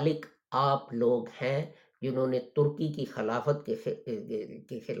خالق آپ لوگ ہیں، جنہوں نے ترکی کی خلافت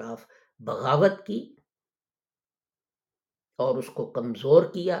کے خلاف بغاوت کی، اور اس کو کمزور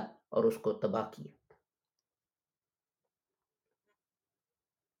کیا اور اس کو تباہ کیا۔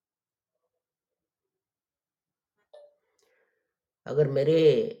 اگر میرے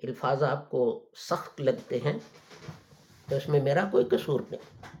الفاظ آپ کو سخت لگتے ہیں تو اس میں میرا کوئی قصور نہیں۔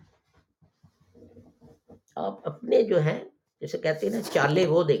 آپ اپنے جو ہیں جیسے کہتے ہیں نا چالے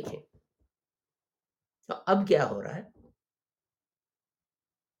وہ دیکھیں، تو اب کیا ہو رہا ہے؟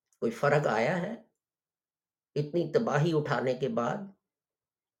 کوئی فرق آیا ہے؟ اتنی تباہی اٹھانے کے بعد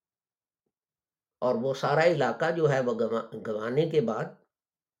اور وہ سارا علاقہ جو ہے وہ گنوانے کے بعد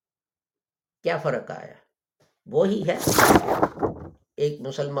کیا فرق آیا؟ وہی ہے، ایک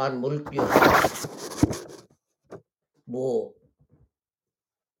مسلمان ملک جو ہے وہ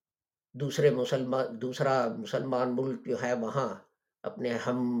دوسرا مسلمان ملک جو ہے وہاں اپنے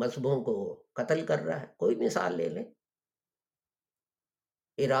ہم مذہبوں کو قتل کر رہا ہے۔ کوئی مثال لے لیں،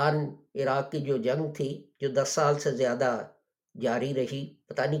 ایران عراق کی جو جنگ تھی جو 10 سال سے زیادہ جاری رہی،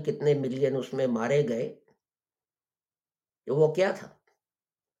 پتہ نہیں کتنے ملین اس میں مارے گئے، تو وہ کیا تھا؟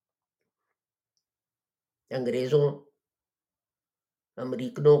 انگریزوں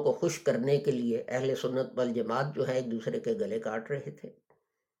امریکنوں کو خوش کرنے کے لیے اہل سنت والجماعت جو ہے ایک دوسرے کے گلے کاٹ رہے تھے۔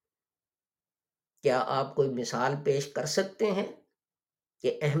 کیا آپ کوئی مثال پیش کر سکتے ہیں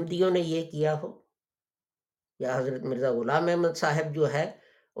کہ احمدیوں نے یہ کیا ہو، یا حضرت مرزا غلام احمد صاحب جو ہے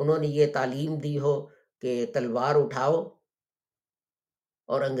انہوں نے یہ تعلیم دی ہو کہ تلوار اٹھاؤ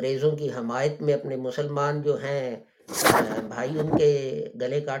اور انگریزوں کی حمایت میں اپنے مسلمان جو ہیں بھائی ان کے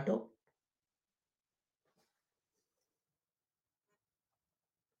گلے کاٹو؟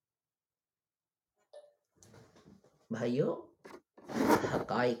 بھائیوں،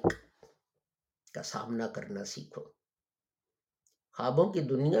 حقائق کا سامنا کرنا سیکھو۔ خوابوں کی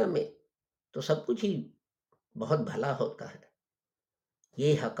دنیا میں تو سب کچھ ہی بہت بھلا ہوتا ہے،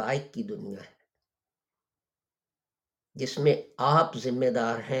 یہ حقائق کی دنیا ہے جس میں آپ ذمہ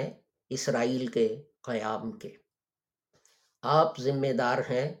دار ہیں اسرائیل کے قیام کے، آپ ذمہ دار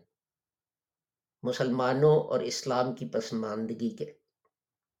ہیں مسلمانوں اور اسلام کی پسماندگی کے۔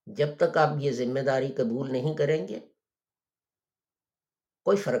 جب تک آپ یہ ذمہ داری قبول نہیں کریں گے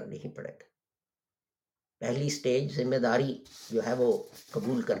کوئی فرق نہیں پڑے گا۔ پہلی سٹیج ذمہ داری جو ہے وہ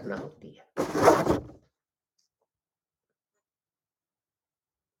قبول کرنا ہوتی ہے۔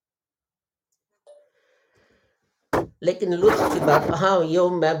 لیکن لطف کی بات، ہاں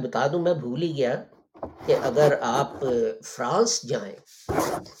یہ میں بتا دوں، میں بھول ہی گیا کہ اگر آپ فرانس جائیں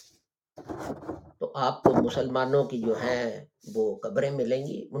تو آپ کو مسلمانوں کی جو ہیں وہ قبریں ملیں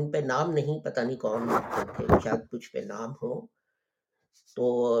گی، ان پہ نام نہیں، پتہ نہیں کون تھے، شاید کچھ پہ نام ہو، تو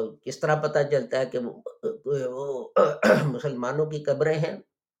کس طرح پتہ چلتا ہے کہ وہ مسلمانوں کی قبریں ہیں؟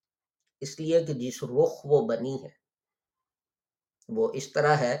 اس لیے کہ جس رخ وہ بنی ہے وہ اس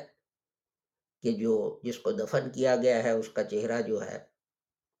طرح ہے کہ جس کو دفن کیا گیا ہے اس کا چہرہ جو ہے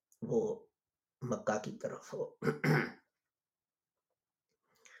وہ مکہ کی طرف ہو۔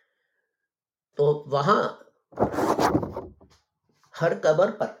 تو وہاں ہر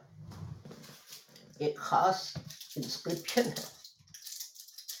قبر پر ایک خاص انسکرپشن ہے۔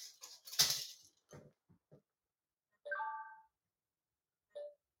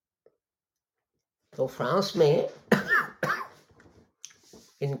 تو فرانس میں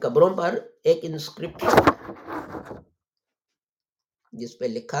ان قبروں پر ایک انسکرپشن جس پہ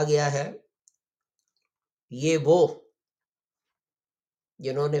لکھا گیا ہے یہ وہ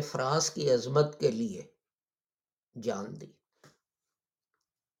جنہوں نے فرانس کی عظمت کے لیے جان دی۔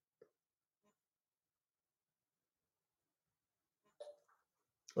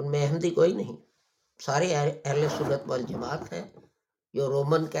 ان میں احمدی کوئی نہیں، سارے اہل سنت والجماعت ہیں جو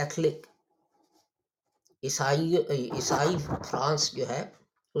رومن کیتھولک عیسائی فرانس جو ہے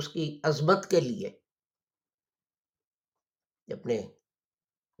اس کی عظمت کے لیے اپنے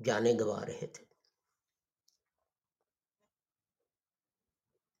جانیں گنوا رہے تھے۔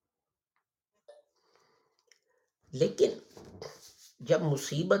 لیکن جب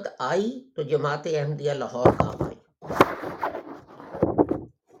مصیبت آئی تو جماعت احمدیہ لاہور کام آئی۔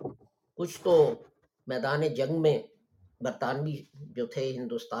 کچھ تو میدان جنگ میں برطانوی جو تھے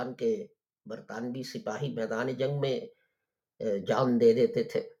ہندوستان کے برطانوی سپاہی میدان جنگ میں جان دے دیتے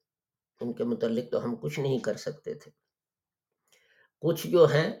تھے، ان کے متعلق تو ہم کچھ نہیں کر سکتے تھے۔ کچھ جو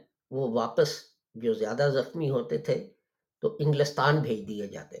ہیں وہ واپس جو زیادہ زخمی ہوتے تھے تو انگلستان بھیج دیے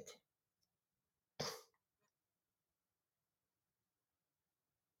جاتے تھے۔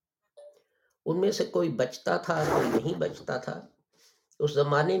 ان میں سے کوئی بچتا تھا کوئی نہیں بچتا تھا۔ اس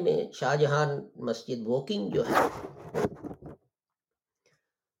زمانے میں شاہ جہاں مسجد ووکنگ جو ہے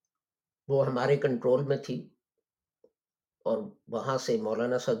وہ ہمارے کنٹرول میں تھی، اور وہاں سے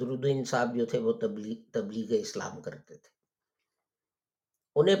مولانا صدر الدین صاحب جو تھے وہ تبلیغ اسلام کرتے تھے۔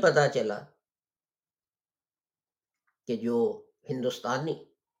 انہیں پتا چلا کہ جو ہندوستانی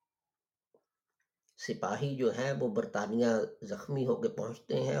سپاہی جو ہیں وہ برطانیہ زخمی ہو کے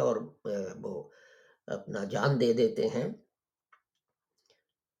پہنچتے ہیں اور وہ اپنا جان دے دیتے ہیں،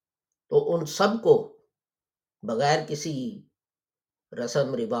 تو ان سب کو بغیر کسی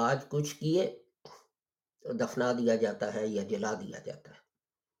رسم رواج کچھ کیے دفنا دیا جاتا ہے یا جلا دیا جاتا ہے.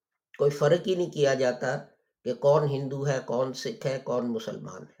 کوئی فرق ہی نہیں کیا جاتا کہ کون ہندو ہے، کون سکھ ہے، کون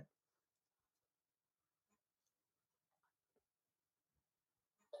مسلمان ہے.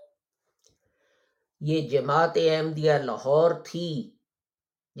 یہ جماعت احمدیہ لاہور تھی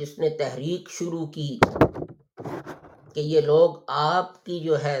جس نے تحریک شروع کی کہ یہ لوگ آپ کی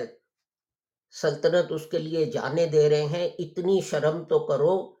جو ہے سلطنت اس کے لیے جانے دے رہے ہیں، اتنی شرم تو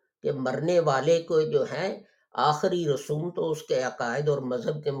کرو کہ مرنے والے کو جو ہے آخری رسوم تو اس کے عقائد اور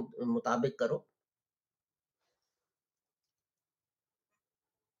مذہب کے مطابق کرو.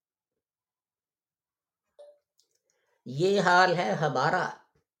 یہ حال ہے ہمارا،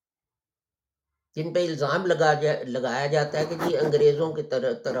 جن پہ الزام لگایا جاتا ہے کہ جی انگریزوں کے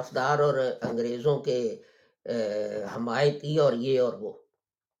طرفدار اور انگریزوں کے حمایتی اور یہ اور وہ.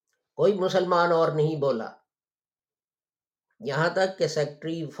 کوئی مسلمان اور نہیں بولا، یہاں تک کہ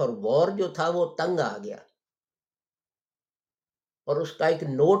سیکٹری فار وار جو تھا وہ تنگ آ گیا اور اس کا ایک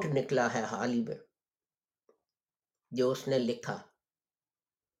نوٹ نکلا ہے حال ہی میں جو اس نے لکھا.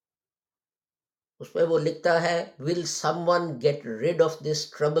 اس پہ وہ لکھتا ہے ول some one get rid of this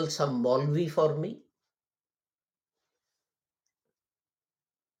trouble سم مولوی فار می.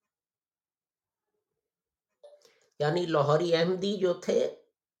 یعنی لاہوری احمدی جو تھے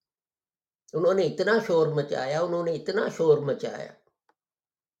انہوں نے اتنا شور مچایا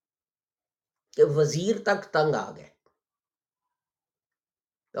کہ وزیر تک تنگ آ گئے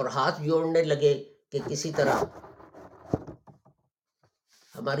اور ہاتھ جوڑنے لگے کہ کسی طرح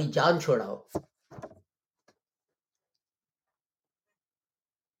ہماری جان چھوڑاؤ.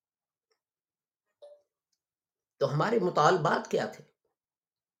 تو ہمارے مطالبات کیا تھے؟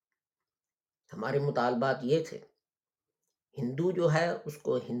 ہمارے مطالبات یہ تھے، ہندو جو ہے اس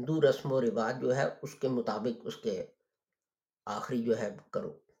کو ہندو رسم و رواج جو ہے اس کے مطابق اس کے آخری جو ہے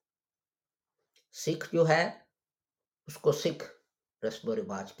کرو. سکھ جو ہے اس کو سکھ رسم و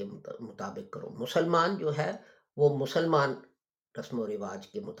رواج کے مطابق کرو. مسلمان جو ہے وہ مسلمان رسم و رواج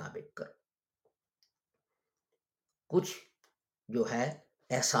کے مطابق کرو. کچھ جو ہے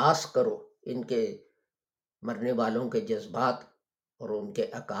احساس کرو ان کے مرنے والوں کے جذبات اور ان کے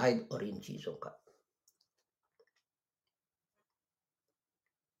عقائد اور ان چیزوں کا.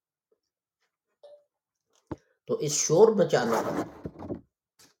 تو اس شور مچانے پر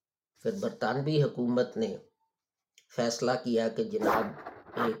پھر برطانوی حکومت نے فیصلہ کیا کہ جناب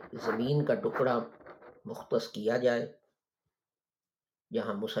ایک زمین کا ٹکڑا مختص کیا جائے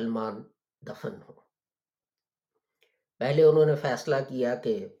جہاں مسلمان دفن ہو. پہلے انہوں نے فیصلہ کیا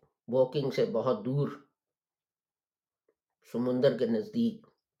کہ واکنگ سے بہت دور سمندر کے نزدیک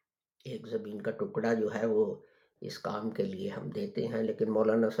ایک زمین کا ٹکڑا جو ہے وہ اس کام کے لیے ہم دیتے ہیں، لیکن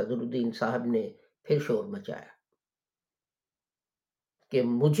مولانا صدر الدین صاحب نے پھر شور مچایا کہ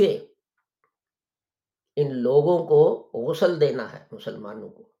مجھے ان لوگوں کو غسل دینا ہے، مسلمانوں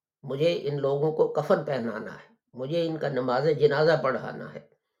کو مجھے ان لوگوں کو کفن پہنانا ہے، مجھے ان کا نماز جنازہ پڑھانا ہے.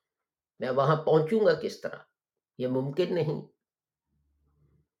 میں وہاں پہنچوں گا کس طرح؟ یہ ممکن نہیں.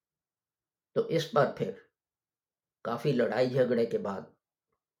 تو اس پر پھر کافی لڑائی جھگڑے کے بعد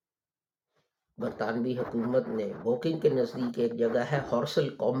برطانوی حکومت نے ووکنگ کے نزدیک ایک جگہ ہے ہارسل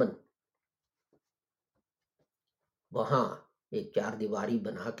کامن، وہاں ایک چار دیواری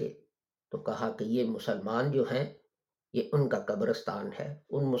بنا کے تو کہا کہ یہ مسلمان جو ہیں یہ ان کا قبرستان ہے،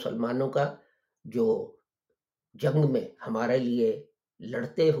 ان مسلمانوں کا جو جنگ میں ہمارے لیے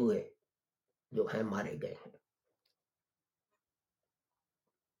لڑتے ہوئے جو ہیں مارے گئے ہیں.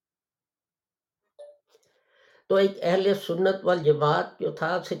 تو ایک اہل سنت والجماعت جو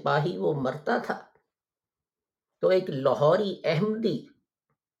تھا سپاہی وہ مرتا تھا تو ایک لاہوری احمدی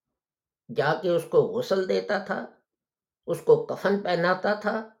جا کے اس کو غسل دیتا تھا، اس کو کفن پہناتا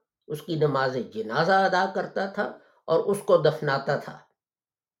تھا، اس کی نماز جنازہ ادا کرتا تھا اور اس کو دفناتا تھا.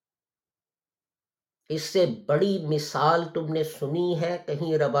 اس سے بڑی مثال تم نے سنی ہے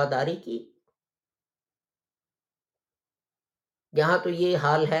کہیں رواداری کی؟ یہاں تو یہ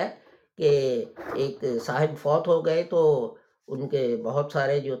حال ہے کہ ایک صاحب فوت ہو گئے تو ان کے بہت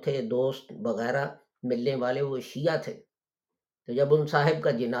سارے جو تھے دوست وغیرہ ملنے والے وہ شیعہ تھے، تو جب ان صاحب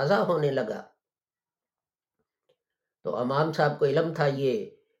کا جنازہ ہونے لگا تو امام صاحب کو علم تھا یہ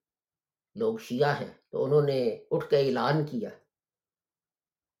لوگ شیعہ ہیں، تو انہوں نے اٹھ کے اعلان کیا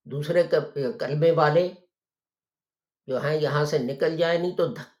دوسرے کلمے والے جو ہیں یہاں سے نکل جائیں، نہیں تو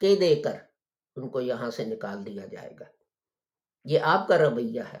دھکے دے کر ان کو یہاں سے نکال دیا جائے گا۔ یہ آپ کا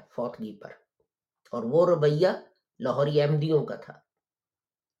رویہ ہے فوتگی پر، اور وہ رویہ لاہوری احمدیوں کا تھا۔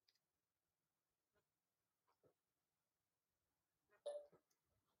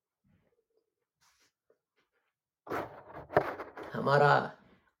 ہمارا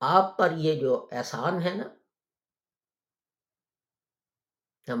آپ پر یہ جو احسان ہے نا،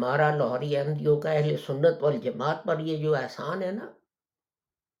 ہمارا لاہوری احمدیوں کا اہل سنت والجماعت پر یہ جو احسان ہے نا،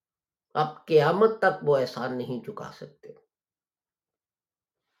 اب قیامت تک وہ احسان نہیں چکا سکتے،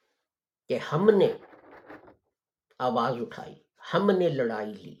 کہ ہم نے آواز اٹھائی، ہم نے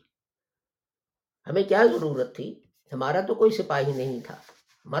لڑائی لی۔ ہمیں کیا ضرورت تھی؟ ہمارا تو کوئی سپاہی نہیں تھا،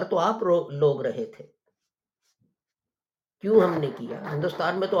 مر تو آپ لوگ رہے تھے۔ کیوں ہم نے کیا؟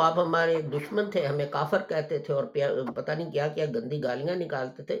 ہندوستان میں تو آپ ہمارے دشمن تھے، ہمیں کافر کہتے تھے، اور پتہ نہیں کیا کیا گندی گالیاں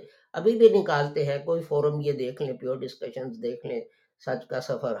نکالتے تھے، ابھی بھی نکالتے ہیں۔ کوئی فورم یہ دیکھ لیں، پیور ڈسکشنز دیکھ لیں، سچ کا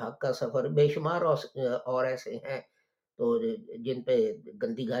سفر، حق کا سفر، بے شمار اور ایسے ہیں تو جن پہ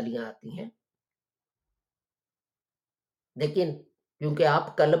گندی گالیاں آتی ہیں۔ لیکن کیونکہ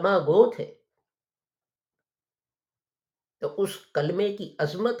آپ کلمہ گو تھے، تو اس کلمے کی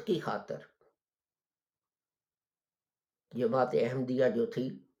عظمت کی خاطر جماعت احمدیہ جو تھی،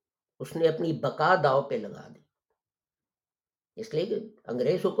 اس نے اپنی بقا داؤ پہ لگا دی، اس لیے کہ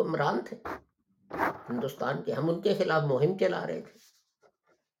انگریز حکمران تھے ہندوستان کے، ہم ان کے خلاف مہم چلا رہے تھے۔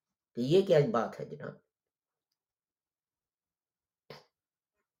 کہ یہ کیا بات ہے جناب؟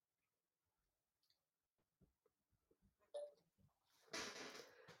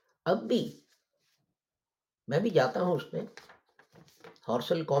 اب بھی میں بھی جاتا ہوں اس میں،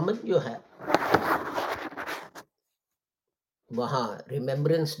 ہارسل کامن جو ہے وہاں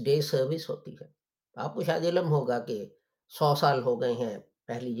ریمیمبرنس ڈے سروس ہوتی ہے۔ آپ کو شاید علم ہوگا کہ 100 سال ہو گئے ہیں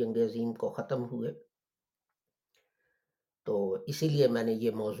پہلی جنگ عظیم کو ختم ہوئے، تو اسی لیے میں نے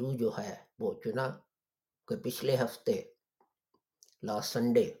یہ موضوع جو ہے وہ چنا کہ پچھلے ہفتے لاسٹ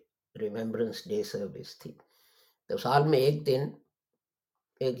سنڈے ریمیمبرنس ڈے سروس تھی، تو سال میں ایک دن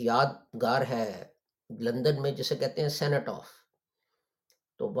ایک یادگار ہے لندن میں جسے کہتے ہیں سینٹ آف،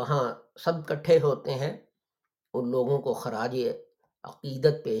 تو وہاں سب کٹھے ہوتے ہیں ان لوگوں کو خراج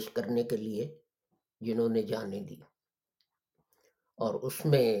عقیدت پیش کرنے کے لیے جنہوں نے جانیں دی، اور اس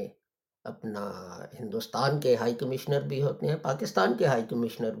میں اپنا ہندوستان کے ہائی کمشنر بھی ہوتے ہیں، پاکستان کے ہائی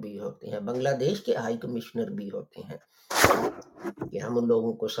کمشنر بھی ہوتے ہیں، بنگلہ دیش کے ہائی کمشنر بھی ہوتے ہیں، کہ ہم ان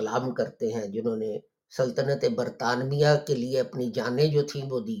لوگوں کو سلام کرتے ہیں جنہوں نے سلطنت برطانیہ کے لیے اپنی جانیں جو تھیں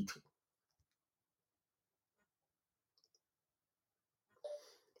وہ دی تھی۔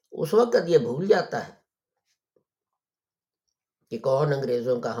 اس وقت یہ بھول جاتا ہے کہ کون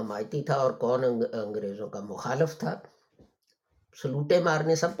انگریزوں کا حمایتی تھا اور کون انگریزوں کا مخالف تھا، سلوٹے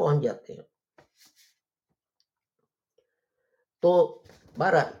مارنے سب پہنچ جاتے ہیں۔ تو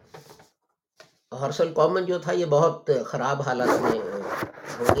بہرحال ہارسل کامن جو تھا یہ بہت خراب حالت میں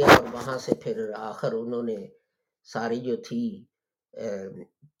ہو گیا، اور وہاں سے پھر آخر انہوں نے ساری جو تھی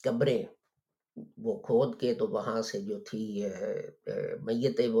قبریں وہ کھود کے، تو وہاں سے جو تھی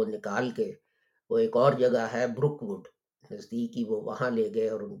میتیں وہ نکال کے، وہ ایک اور جگہ ہے بروک ووڈ نزدیک ہی، وہ وہاں لے گئے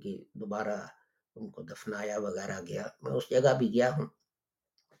اور ان کی دوبارہ ان کو دفنایا وغیرہ گیا۔ میں اس جگہ بھی گیا ہوں۔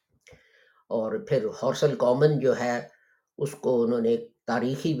 اور پھر ہارسل کامن جو ہے اس کو انہوں نے ایک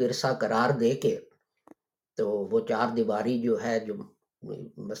تاریخی ورثہ قرار دے کے، تو وہ 4 دیواری جو ہے جو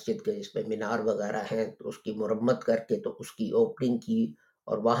مسجد کے جس پہ مینار وغیرہ ہیں، تو اس کی مرمت کر کے تو اس کی اوپننگ کی،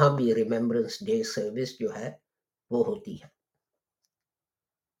 اور وہاں بھی ریمیمبرنس ڈے سروس جو ہے وہ ہوتی ہے۔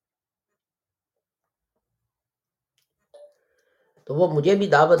 تو وہ مجھے بھی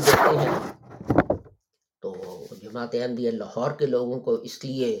دعوت دیتے ہیں، تو جماعت احمدیہ لاہور کے لوگوں کو اس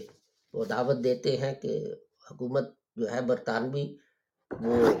لیے وہ دعوت دیتے ہیں کہ حکومت جو ہے برطانوی،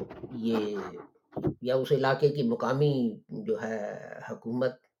 وہ یہ یا اس علاقے کی مقامی جو ہے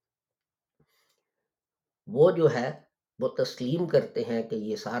حکومت، وہ جو ہے وہ تسلیم کرتے ہیں کہ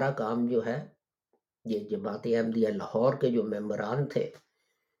یہ سارا کام جو ہے یہ جماعت احمدیہ لاہور کے جو ممبران تھے،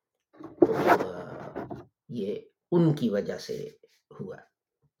 تو یہ ان کی وجہ سے ہوا۔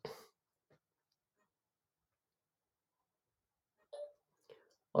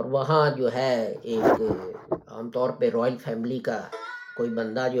 اور وہاں جو ہے ایک عام طور پہ رائل فیملی کا کوئی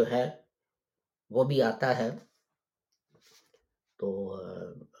بندہ جو ہے وہ بھی آتا ہے، تو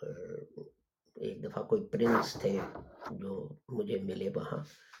ایک دفعہ کوئی پرنس تھے جو مجھے ملے وہاں۔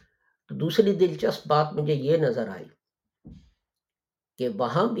 تو دوسری دلچسپ بات مجھے یہ نظر آئی کہ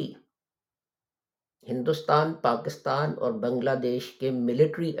وہاں بھی ہندوستان، پاکستان اور بنگلہ دیش کے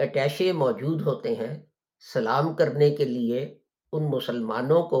ملٹری اٹیشے موجود ہوتے ہیں سلام کرنے کے لیے ان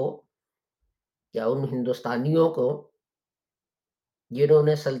مسلمانوں کو یا ان ہندوستانیوں کو جنہوں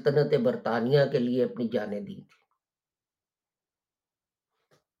نے سلطنت برطانیہ کے لیے اپنی جانیں دی تھی.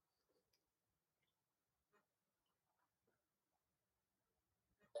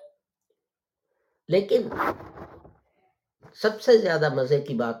 لیکن سب سے زیادہ مزے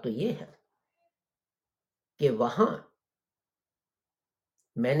کی بات تو یہ ہے کہ وہاں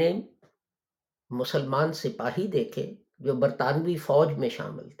میں نے مسلمان سپاہی دیکھے جو برطانوی فوج میں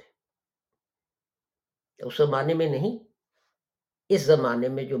شامل تھے. اس زمانے میں نہیں، اس زمانے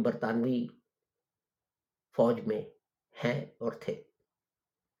میں جو برطانوی فوج میں ہیں اور تھے،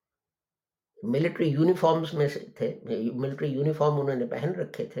 ملٹری یونیفارمز میں سے تھے، ملٹری یونیفارم انہوں نے پہن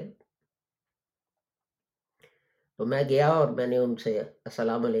رکھے تھے. تو میں گیا اور میں نے ان سے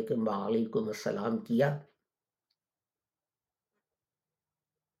السلام علیکم وعلیکم السلام کیا.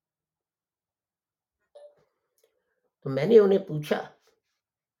 تو میں نے انہیں پوچھا،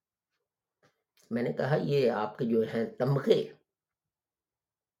 میں نے کہا یہ آپ کے جو ہیں تمغے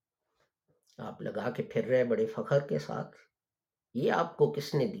آپ لگا کے پھر رہے بڑے فخر کے ساتھ، یہ آپ کو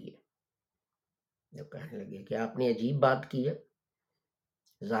کس نے دیے؟ جو کہنے لگے کہ آپ نے عجیب بات کی ہے،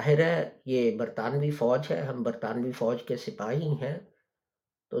 ظاہر ہے یہ برطانوی فوج ہے، ہم برطانوی فوج کے سپاہی ہیں،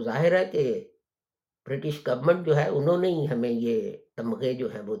 تو ظاہر ہے کہ برٹش گورنمنٹ جو ہے انہوں نے ہی ہمیں یہ تمغے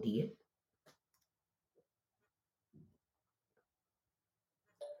جو ہیں وہ دیے.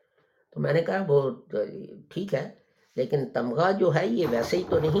 تو میں نے کہا وہ ٹھیک ہے، لیکن تمغہ جو ہے یہ ویسے ہی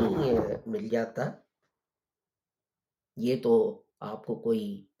تو نہیں مل جاتا، یہ تو آپ کو کوئی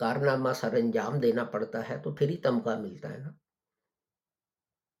کارنامہ سر انجام دینا پڑتا ہے تو پھر ہی تمغہ ملتا ہے نا.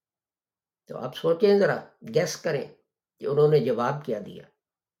 تو آپ سوچیں ذرا، گیس کریں کہ انہوں نے جواب کیا دیا.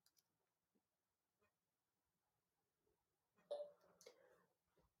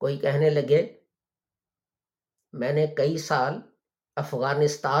 کوئی کہنے لگے میں نے کئی سال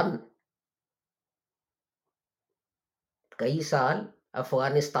افغانستان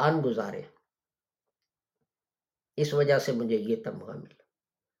گزارے، اس وجہ سے مجھے یہ تمغہ ملا.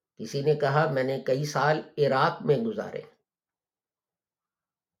 کسی نے کہا میں نے کئی سال عراق میں گزارے،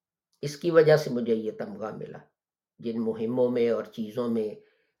 اس کی وجہ سے مجھے یہ تمغہ ملا، جن مہموں میں اور چیزوں میں،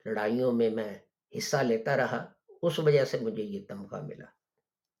 لڑائیوں میں میں حصہ لیتا رہا، اس وجہ سے مجھے یہ تمغہ ملا.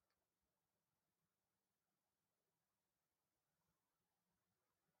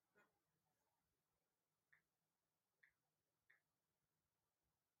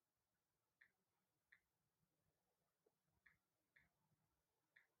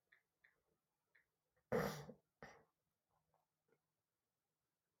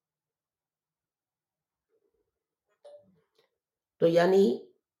 تو یعنی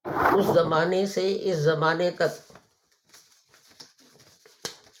اس زمانے سے اس زمانے تک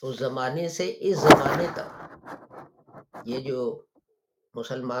یہ جو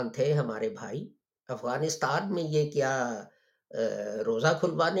مسلمان تھے ہمارے بھائی، افغانستان میں یہ کیا روزہ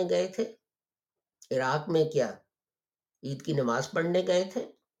کھلوانے گئے تھے؟ عراق میں کیا عید کی نماز پڑھنے گئے تھے؟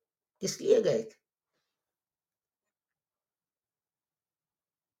 کس لیے گئے تھے؟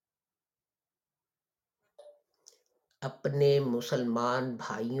 اپنے مسلمان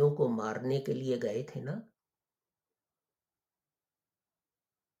بھائیوں کو مارنے کے لیے گئے تھے نا.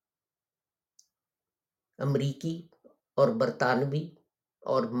 امریکی اور برطانوی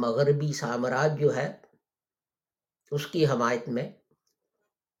اور مغربی سامراج جو ہے اس کی حمایت میں.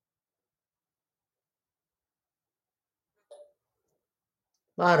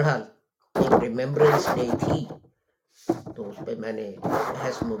 بہرحال ایک ریمیمبرنس ڈے تھی تو اس پہ میں نے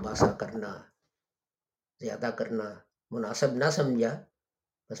بحث مباحثہ زیادہ کرنا مناسب نہ سمجھا.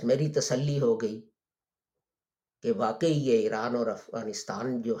 بس میری تسلی ہو گئی کہ واقعی یہ ایران اور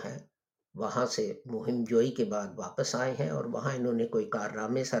افغانستان جو ہے وہاں سے مہم جوئی کے بعد واپس آئے ہیں اور وہاں انہوں نے کوئی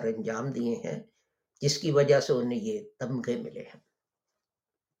کارنامے سر انجام دیے ہیں جس کی وجہ سے انہیں یہ تمغے ملے ہیں.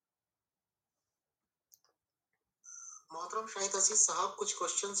 محترم شاہد عزیز صاحب، کچھ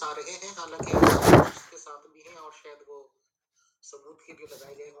کوشچنس آ رہے ہیں، حالانکہ اس کے ساتھ بھی ہیں اور شاید وہ ثبوت کے بھی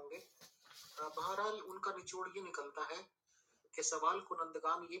لگائے گئے ہوں گے. بہرحال ان کا نچوڑ یہ نکلتا ہے کہ سوال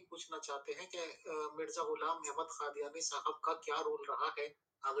کنندگان یہ پوچھنا چاہتے ہیں کہ مرزا غلام احمد قادیانی صاحب کا کیا رول رہا ہے،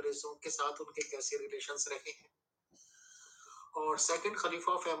 انگریزوں کے ساتھ ان کے کیسے ریلیشنز رہے ہیں. اور سیکنڈ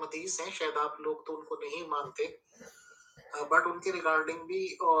خلیفہ آف احمدیز ہیں، شاید آپ لوگ تو ان کو نہیں مانتے، بٹ ان کے ریگارڈنگ بھی،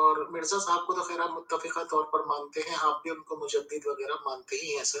 اور مرزا صاحب کو تو خیر آپ متفقہ طور پر مانتے ہیں، آپ بھی ان کو مجدد وغیرہ مانتے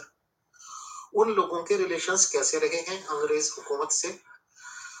ہی ہیں سر. ان لوگوں کے ریلیشنز کیسے رہے ہیں انگریز حکومت سے،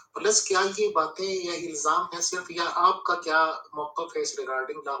 پلس کیا یہ باتیں یا الزام ہے صرف، یا آپ کا کیا موقف ہے اس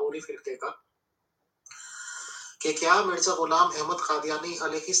ریگارڈنگ لاہوری فرقے کا، کہ کیا مرزا غلام احمد قادیانی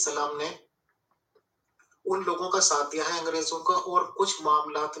علیہ السلام نے ان لوگوں کا ساتھ دیا ہے انگریزوں کا، اور کچھ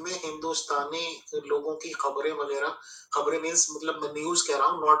معاملات میں ہندوستانی لوگوں کی خبریں وغیرہ، خبریں مینس مطلب میں نیوز کہہ رہا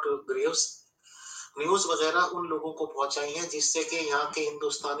ہوں، ناٹ گریوس، نیوز وغیرہ ان لوگوں کو پہنچائی ہیں جس سے کہ یہاں کے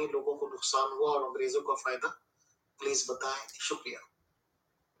ہندوستانی لوگوں کو نقصان ہوا اور انگریزوں کو فائدہ. پلیز بتائیں. شکریہ.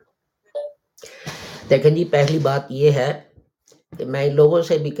 دیکھیں جی، پہلی بات یہ ہے کہ میں ان لوگوں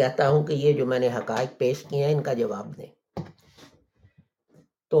سے بھی کہتا ہوں کہ یہ جو میں نے حقائق پیش کیے ہیں ان کا جواب دیں.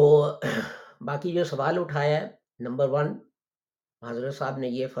 تو باقی جو سوال اٹھایا ہے، نمبر 1 حضرت صاحب نے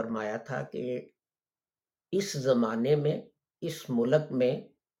یہ فرمایا تھا کہ اس زمانے میں اس ملک میں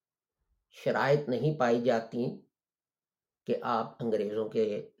شرائط نہیں پائی جاتی کہ آپ انگریزوں کے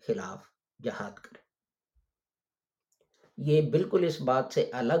خلاف جہاد کریں. یہ بالکل اس بات سے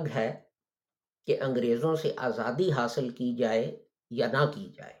الگ ہے کہ انگریزوں سے آزادی حاصل کی جائے یا نہ کی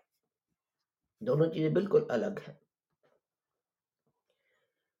جائے، دونوں چیزیں بالکل الگ ہیں.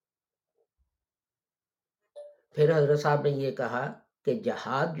 پھر حضرت صاحب نے یہ کہا کہ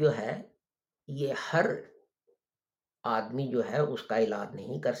جہاد جو ہے یہ ہر آدمی جو ہے اس کا اعلان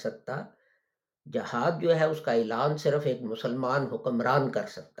نہیں کر سکتا. جہاد جو ہے اس کا اعلان صرف ایک مسلمان حکمران کر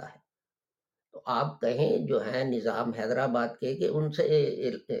سکتا ہے. تو آپ کہیں جو ہیں نظام حیدرآباد کے کہ ان سے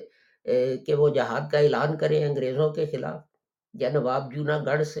کہ وہ جہاد کا اعلان کریں انگریزوں کے خلاف، یا نواب جونا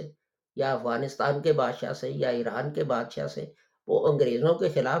گڑھ سے یا افغانستان کے بادشاہ سے یا ایران کے بادشاہ سے وہ انگریزوں کے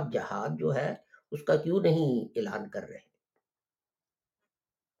خلاف جہاد جو ہے اس کا کیوں نہیں اعلان کر رہے.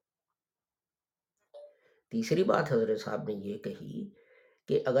 تیسری بات حضرت صاحب نے یہ کہی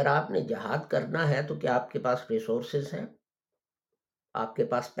کہ اگر آپ نے جہاد کرنا ہے تو کیا آپ کے پاس ریسورسز ہیں، آپ کے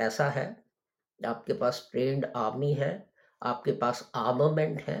پاس پیسہ ہے، آپ کے پاس ٹرینڈ آرمی ہے، آپ کے پاس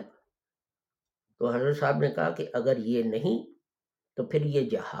آرمامنٹ ہے؟ تو حضرت صاحب نے کہا کہ اگر یہ نہیں تو پھر یہ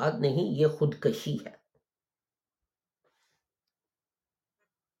جہاد نہیں، یہ خودکشی ہے.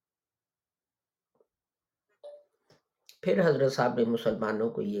 پھر حضرت صاحب نے مسلمانوں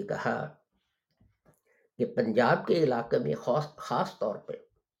کو یہ کہا کہ پنجاب کے علاقے میں خاص طور پہ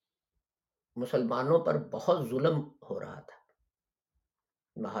مسلمانوں پر بہت ظلم ہو رہا تھا.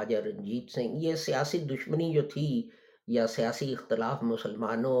 مہاراجہ رنجیت سنگھ، یہ سیاسی دشمنی جو تھی یا سیاسی اختلاف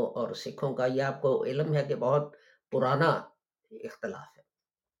مسلمانوں اور سکھوں کا، یہ آپ کو علم ہے کہ بہت پرانا اختلاف ہے.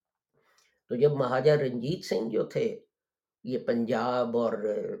 تو جب مہاراجہ رنجیت سنگھ جو تھے، یہ پنجاب اور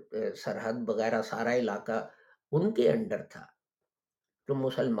سرحد وغیرہ سارا علاقہ ان کے انڈر تھا، تو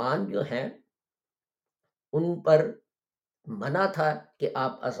مسلمان جو ہیں ان پر منع تھا کہ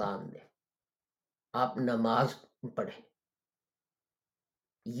آپ اذان دیں، آپ نماز پڑھیں.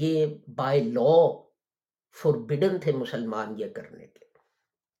 یہ بائی لا فوربڈن تھے مسلمان یہ کرنے کے.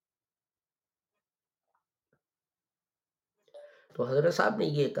 تو حضرت صاحب نے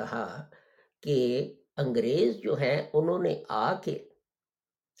یہ کہا کہ انگریز جو ہیں انہوں نے آ کے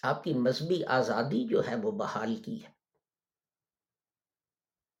آپ کی مذہبی آزادی جو ہے وہ بحال کی ہے.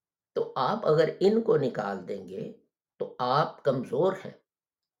 تو آپ اگر ان کو نکال دیں گے تو آپ کمزور ہیں،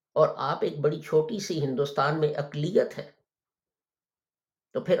 اور آپ ایک بڑی چھوٹی سی ہندوستان میں اقلیت ہے،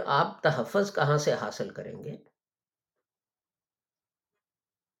 تو پھر آپ تحفظ کہاں سے حاصل کریں گے؟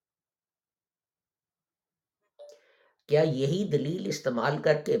 کیا یہی دلیل استعمال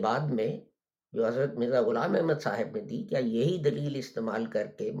کر کے بعد میں جو حضرت مرزا غلام احمد صاحب نے دی، کیا یہی دلیل استعمال کر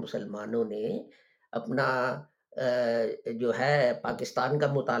کے مسلمانوں نے اپنا جو ہے پاکستان کا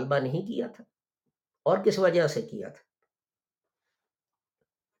مطالبہ نہیں کیا تھا؟ اور کس وجہ سے کیا تھا؟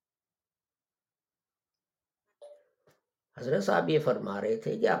 حضرت صاحب یہ فرما رہے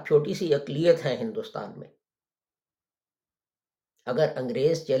تھے کہ آپ چھوٹی سی اقلیت ہیں ہندوستان میں، اگر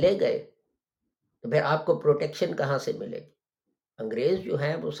انگریز چلے گئے تو پھر آپ کو پروٹیکشن کہاں سے ملے گی؟ انگریز جو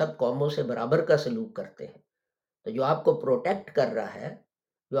ہیں وہ سب قوموں سے برابر کا سلوک کرتے ہیں، تو جو آپ کو پروٹیکٹ کر رہا ہے،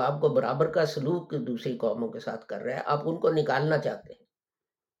 جو آپ کو برابر کا سلوک دوسری قوموں کے ساتھ کر رہا ہے، آپ ان کو نکالنا چاہتے ہیں.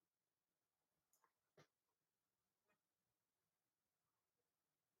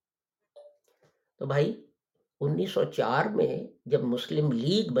 تو بھائی 1904 میں جب مسلم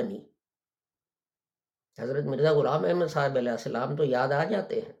لیگ بنی، حضرت مرزا غلام احمد صاحب علیہ السلام تو یاد آ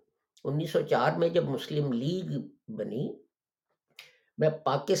جاتے ہیں. 1904 میں جب مسلم لیگ بنی، میں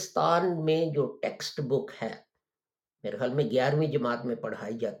پاکستان میں جو ٹیکسٹ بک ہے، میرے خیال میں 11ویں جماعت میں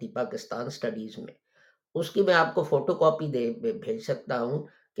پڑھائی جاتی پاکستان سٹڈیز میں، اس کی میں آپ کو فوٹو کاپی بھیج سکتا ہوں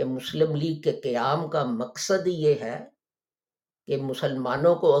کہ مسلم لیگ کے قیام کا مقصد یہ ہے کہ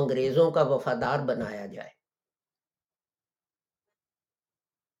مسلمانوں کو انگریزوں کا وفادار بنایا جائے.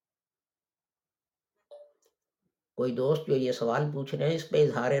 کوئی دوست جو یہ سوال پوچھ رہے ہیں اس پہ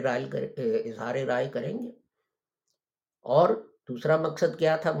اظہار رائے کریں گے؟ اور دوسرا مقصد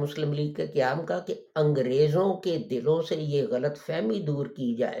کیا تھا مسلم لیگ کے قیام کا؟ کہ انگریزوں کے دلوں سے یہ غلط فہمی دور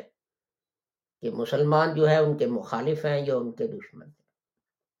کی جائے کہ مسلمان جو ہے ان کے مخالف ہیں یا ان کے دشمن ہیں۔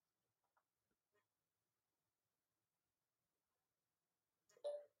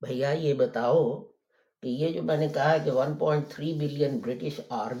 بھیا یہ بتاؤ کہ یہ جو میں نے کہا کہ 1.3 بلین برٹش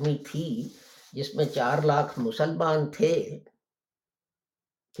آرمی تھی جس میں 4 لاکھ مسلمان تھے،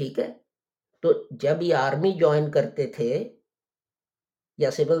 ٹھیک ہے، تو جب یہ آرمی جوائن کرتے تھے یا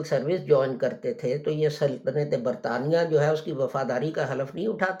سول سروس جوائن کرتے تھے تو یہ سلطنت برطانیہ جو ہے اس کی وفاداری کا حلف نہیں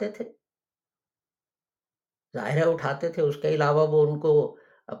اٹھاتے تھے؟ ظاہر ہے اٹھاتے تھے، اس کے علاوہ وہ ان کو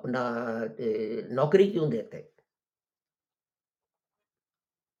اپنا نوکری کیوں دیتے؟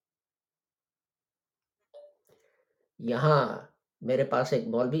 یہاں میرے پاس ایک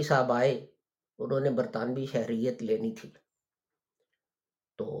مولوی صاحب آئے، انہوں نے برطانوی شہریت لینی تھی،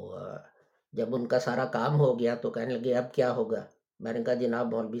 تو جب ان کا سارا کام ہو گیا تو کہنے لگے اب کیا ہوگا؟ میں نے کہا جناب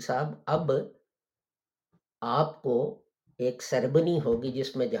مولوی صاحب اب آپ کو ایک سیریمنی ہوگی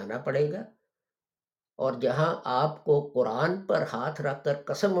جس میں جانا پڑے گا، اور جہاں آپ کو قرآن پر ہاتھ رکھ کر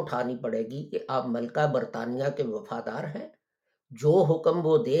قسم اٹھانی پڑے گی کہ آپ ملکہ برطانیہ کے وفادار ہیں، جو حکم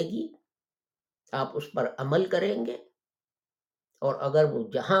وہ دے گی آپ اس پر عمل کریں گے، اور اگر وہ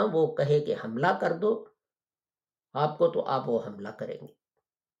جہاں وہ کہے کہ حملہ کر دو آپ کو تو آپ وہ حملہ کریں گے۔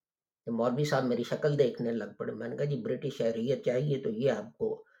 کہ مولوی صاحب میری شکل دیکھنے لگ پڑے، میں نے کہا جی برٹش شہریت چاہیے تو یہ آپ کو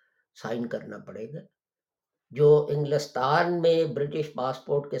سائن کرنا پڑے گا۔ جو انگلستان میں برٹش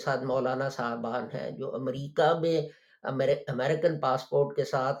پاسپورٹ کے ساتھ مولانا صاحبان ہیں، جو امریکہ میں امریکن پاسپورٹ کے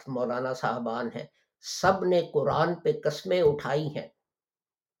ساتھ مولانا صاحبان ہیں، سب نے قرآن پہ قسمیں اٹھائی ہیں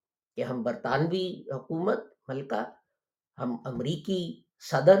کہ ہم برطانوی حکومت ملکہ، ہم امریکی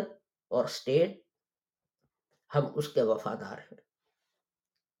صدر اور اسٹیٹ، ہم اس کے وفادار ہیں۔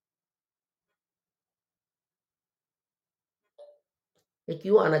 یہ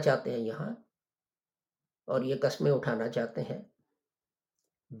کیوں آنا چاہتے ہیں یہاں اور یہ قسمیں اٹھانا چاہتے ہیں؟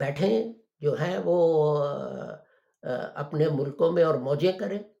 بیٹھیں جو ہیں وہ اپنے ملکوں میں اور موجیں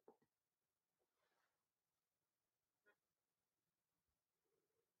کریں۔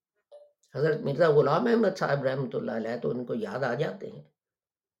 حضرت مرزا غلام احمد صاحب رحمۃ اللہ علیہ تو ان کو یاد آ جاتے ہیں،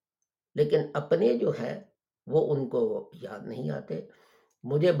 لیکن اپنے جو ہے وہ ان کو یاد نہیں آتے۔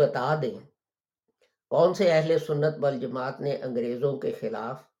 مجھے بتا دیں کون سے اہل سنت والجماعت نے انگریزوں کے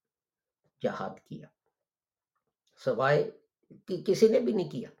خلاف جہاد کیا؟ سوائے کہ کسی نے بھی نہیں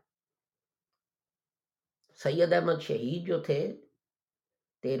کیا۔ سید احمد شہید جو تھے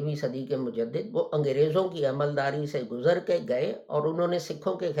 13ویں صدی کے مجدد، وہ انگریزوں کی عملداری سے گزر کے گئے اور انہوں نے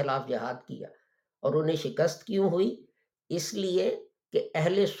سکھوں کے خلاف جہاد کیا، اور انہیں شکست کیوں ہوئی؟ اس لیے کہ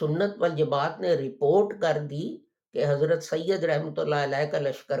اہل سنت والجماعت نے رپورٹ کر دی کہ حضرت سید رحمۃ اللہ علیہ کا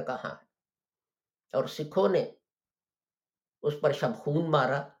لشکر کہاں ہے، اور سکھوں نے اس پر شب خون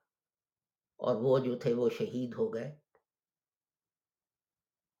مارا اور وہ جو تھے وہ شہید ہو گئے،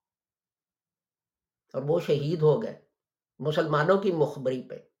 اور وہ شہید ہو گئے مسلمانوں کی مخبری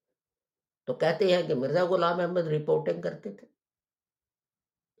پہ۔ تو کہتے ہیں کہ مرزا غلام احمد رپورٹنگ کرتے تھے۔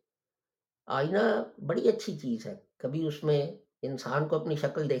 آئینہ بڑی اچھی چیز ہے، کبھی اس میں انسان کو اپنی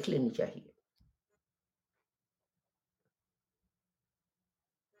شکل دیکھ لینی چاہیے۔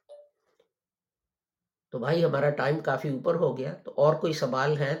 تو بھائی ہمارا ٹائم کافی اوپر ہو گیا، تو اور کوئی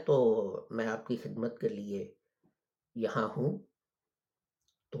سوال ہیں تو میں آپ کی خدمت کے لیے یہاں ہوں۔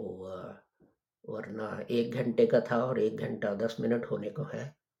 تو ورنہ 1 گھنٹے کا تھا اور 1 گھنٹہ 10 منٹ ہونے کو ہے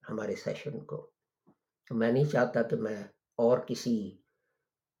ہمارے سیشن کو، تو میں نہیں چاہتا کہ میں اور کسی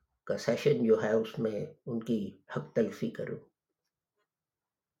کا سیشن جو ہے اس میں ان کی حق تلفی کروں۔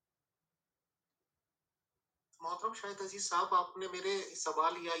 محترم شاہد عزیز صاحب، آپ نے میرے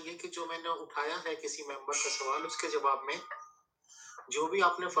سوال یا یہ کہ جو میں نے اٹھایا ہے کسی ممبر کا سوال، اس کے جواب میں جو بھی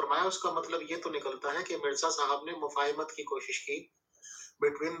آپ نے فرمایا اس کا مطلب یہ تو نکلتا ہے کہ مرزا صاحب نے مفاہمت کی کوشش کی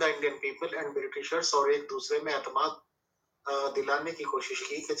between the Indian people and Britishers, اور ایک دوسرے میں اعتماد دلانے کی کوشش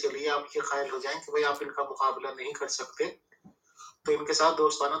کی کہ چلیے آپ یہ قائل ہو جائیں کہ بھائی آپ ان کا مقابلہ نہیں کر سکتے تو ان کے ساتھ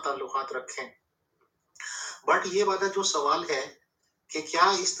دوستانہ تعلقات رکھیں۔ بٹ یہ والا جو سوال ہے کہ کیا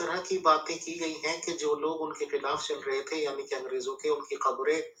اس طرح کی باتیں کی گئی ہیں کہ جو لوگ ان کے خلاف چل رہے تھے یعنی کہ انگریزوں کے، ان کی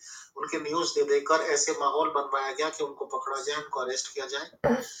خبریں، ان کے نیوز دے دے کر ایسے ماحول بنوایا گیا کہ ان کو پکڑا جائے، ان کو اریسٹ کیا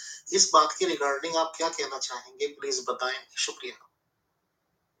جائے، اس بات کی ریگارڈنگ آپ کیا کہنا چاہیں گے؟ پلیز بتائیں، شکریہ۔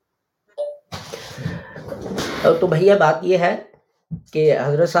 تو بھیا بات یہ ہے کہ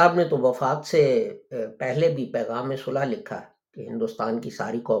حضرت صاحب نے تو وفات سے پہلے بھی پیغام صلح لکھا کہ ہندوستان کی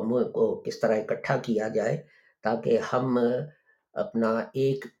ساری قوموں کو کس طرح اکٹھا کیا جائے تاکہ ہم اپنا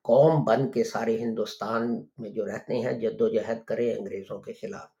ایک قوم بن کے سارے ہندوستان میں جو رہتے ہیں جد و جہد کریں انگریزوں کے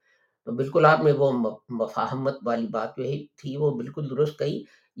خلاف۔ تو بالکل آپ نے وہ مفاہمت والی بات جو تھی وہ بالکل درست کہی۔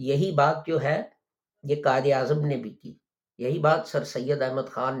 یہی بات جو ہے یہ قائد اعظم نے بھی کی، یہی بات سر سید احمد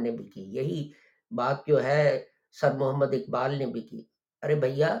خان نے بھی کی، یہی بات جو ہے سر محمد اقبال نے بھی کی. ارے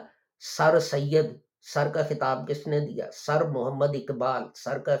بھیا، سر سید، سر کا خطاب کس نے دیا؟ سر محمد اقبال،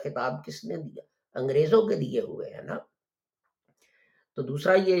 سر کا خطاب کس نے دیا؟ انگریزوں کے دیے ہوئے ہیں نا. تو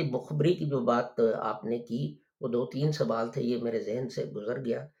دوسرا یہ مخبری کی جو بات آپ نے کی، وہ 2-3 سوال تھے، یہ میرے ذہن سے گزر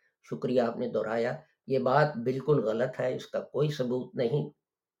گیا. شکریہ آپ نے دہرایا. یہ بات بالکل غلط ہے، اس کا کوئی ثبوت نہیں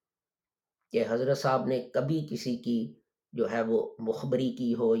کہ حضرت صاحب نے کبھی کسی کی جو ہے وہ مخبری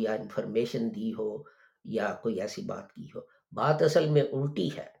کی ہو یا انفارمیشن دی ہو یا کوئی ایسی بات کی ہو. بات اصل میں الٹی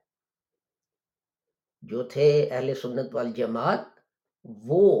ہے. جو تھے اہل سنت والجماعت،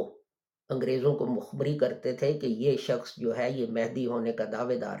 وہ انگریزوں کو مخبری کرتے تھے کہ یہ شخص جو ہے یہ مہدی ہونے کا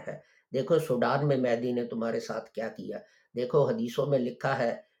دعوے دار ہے. دیکھو سوڈان میں مہدی نے تمہارے ساتھ کیا کیا. دیکھو حدیثوں میں لکھا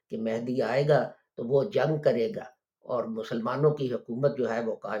ہے کہ مہدی آئے گا تو وہ جنگ کرے گا اور مسلمانوں کی حکومت جو ہے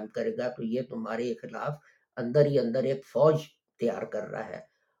وہ قائم کرے گا. تو یہ تمہارے خلاف اندر ہی اندر ایک فوج تیار کر رہا ہے.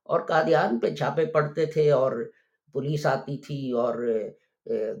 اور قادیان پہ چھاپے پڑتے تھے اور پولیس آتی تھی اور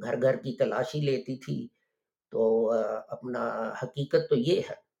گھر گھر کی تلاشی لیتی تھی. تو اپنا حقیقت تو یہ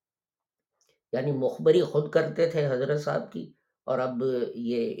ہے، یعنی مخبری خود کرتے تھے حضرت صاحب کی، اور اب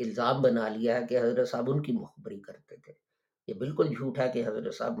یہ الزام بنا لیا ہے کہ حضرت صاحب ان کی مخبری کرتے تھے. یہ بالکل جھوٹ ہے کہ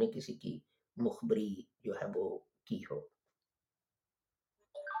حضرت صاحب نے کسی کی مخبری جو ہے وہ کی ہو.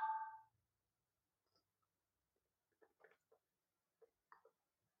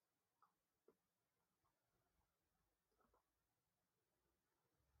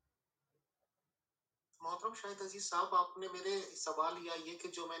 محترم شاہد عزیز صاحب، آپ نے میرے سوال یا یہ کہ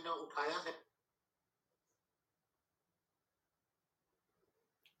جو میں نے اٹھایا ہے،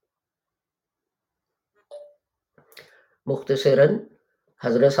 مختصراً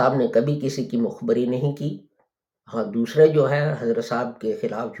حضرت صاحب نے کبھی کسی کی مخبری نہیں کی. ہاں، دوسرے جو ہیں حضرت صاحب کے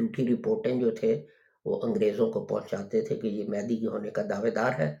خلاف جھوٹی رپورٹیں جو تھے وہ انگریزوں کو پہنچاتے تھے کہ یہ مہدی کے ہونے کا دعوے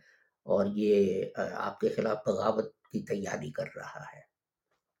دار ہے اور یہ آپ کے خلاف بغاوت کی تیاری کر رہا ہے.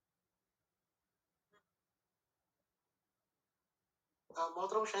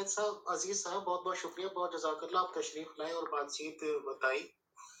 محترم شاہد صاحب عزیز صاحب، بہت بہت شکریہ، بہت جزاک اللہ، آپ تشریف لائے اور بات چیت بتائی.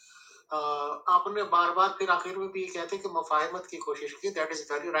 آپ نے بار بار پھر آخر میں بھی یہ کہتے کہ مفاہمت کی کوشش کی. That is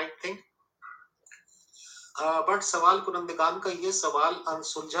very right thing. But سوال کنندگان کا یہ سوال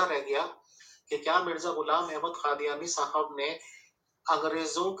انسلجھا رہ گیا کہ کیا مرزا غلام احمد قادیانی صاحب نے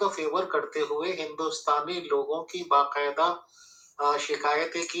انگریزوں کا فیور کرتے ہوئے ہندوستانی لوگوں کی باقاعدہ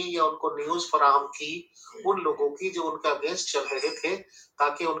شکایتیں کی یا ان کو نیوز فراہم کی ان لوگوں کی جو ان کے اگینسٹ چل رہے تھے،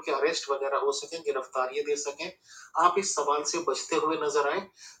 تاکہ ان کے اریسٹ وغیرہ ہو سکیں، گرفتاریاں دے سکیں. آپ اس سوال سے بچتے ہوئے نظر آئے.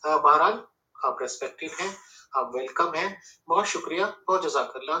 بہرحال آپ ریسپیکٹڈ ہیں، آپ ویلکم ہیں. بہت شکریہ، بہت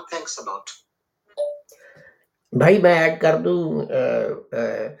جزاک اللہ، تھینکس الاٹ. بھائی میں ایڈ کر دوں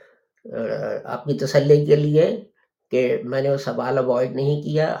آپ کی تسلی کے لیے کہ میں نے وہ سوال اوائڈ نہیں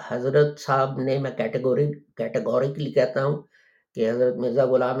کیا. حضرت صاحب نے، میں کیٹیگوریکلی کہتا ہوں کہ حضرت مرزا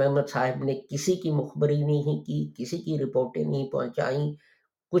غلام احمد صاحب نے کسی کی مخبری نہیں کی، کسی کی رپورٹیں نہیں پہنچائیں،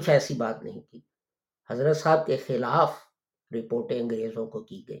 کچھ ایسی بات نہیں کی. حضرت صاحب کے خلاف رپورٹیں انگریزوں کو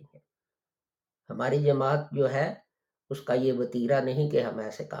کی گئی ہیں. ہماری جماعت جو ہے اس کا یہ وتیرہ نہیں کہ ہم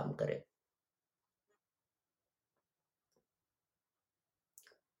ایسے کام کریں.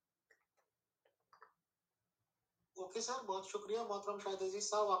 اوکے سر، بہت شکریہ. محترم شاہد عزیز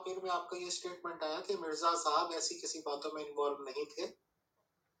صاحب، آخر میں آپ کا یہ اسٹیٹمنٹ آیا کہ مرزا صاحب ایسی کسی باتوں میں انوالو نہیں تھے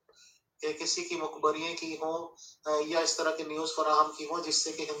کہ کسی کی مخبریاں کی ہوں یا اس طرح کی نیوز فراہم کی ہوں جس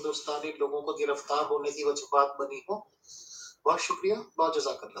سے کہ ہندوستانی لوگوں کو گرفتار ہونے کی وجوہات بنی ہوں. بہت شکریہ، بہت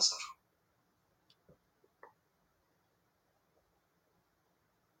جزاک اللہ سر.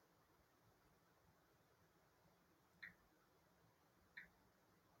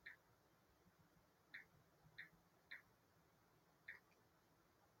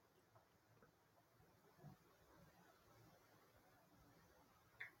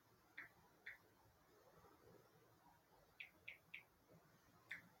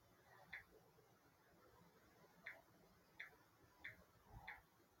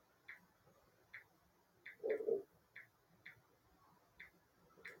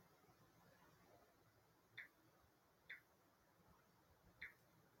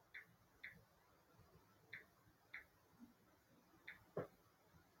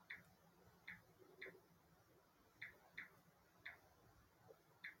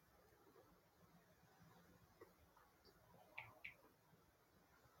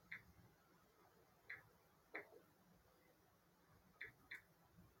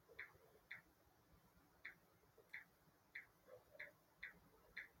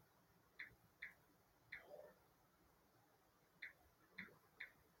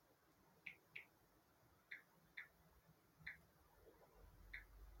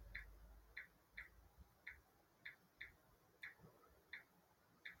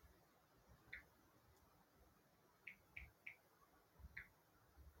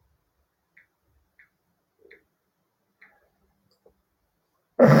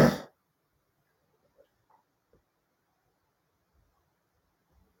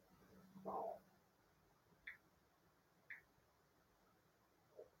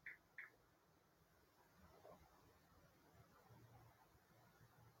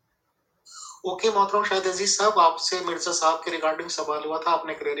 اوکے محترم شاہد عزیز صاحب، آپ سے مرزا صاحب کے ریگارڈنگ سوال ہوا تھا، آپ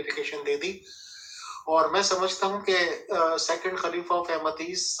نے کلیریفیکیشن دے دی، اور میں سمجھتا ہوں کہ سیکنڈ خلیفہ آف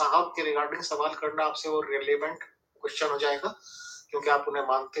احمدیز صاحب کے ریگارڈنگ سوال کرنا آپ سے وہ ریلیونٹ کوشچن ہو جائے گا، کیونکہ آپ انہیں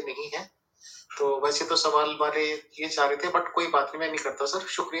مانتے نہیں ہیں. تو ویسے تو سوال والے یہ چاہ رہے تھے، بٹ کوئی بات نہیں، میں نہیں کرتا سر.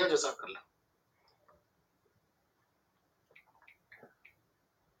 شکریہ، جزاک اللہ.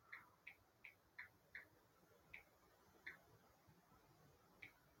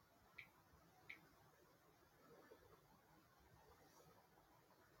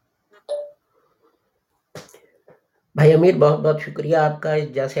 بھائی امیر، بہت بہت شکریہ آپ کا.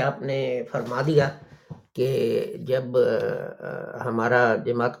 جیسے آپ نے فرما دیا کہ جب ہمارا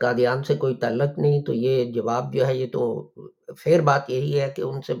جماعت قادیان سے کوئی تعلق نہیں، تو یہ جواب جو ہے، یہ تو پھر بات یہی ہے کہ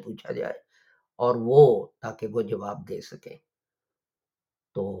ان سے پوچھا جائے اور وہ تاکہ وہ جواب دے سکیں.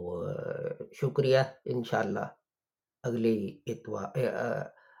 تو شکریہ. انشاءاللہ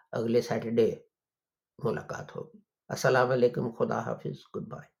اگلے سیٹرڈے ملاقات ہوگی. السلام علیکم، خدا حافظ، گڈ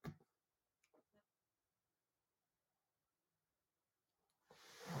بائے.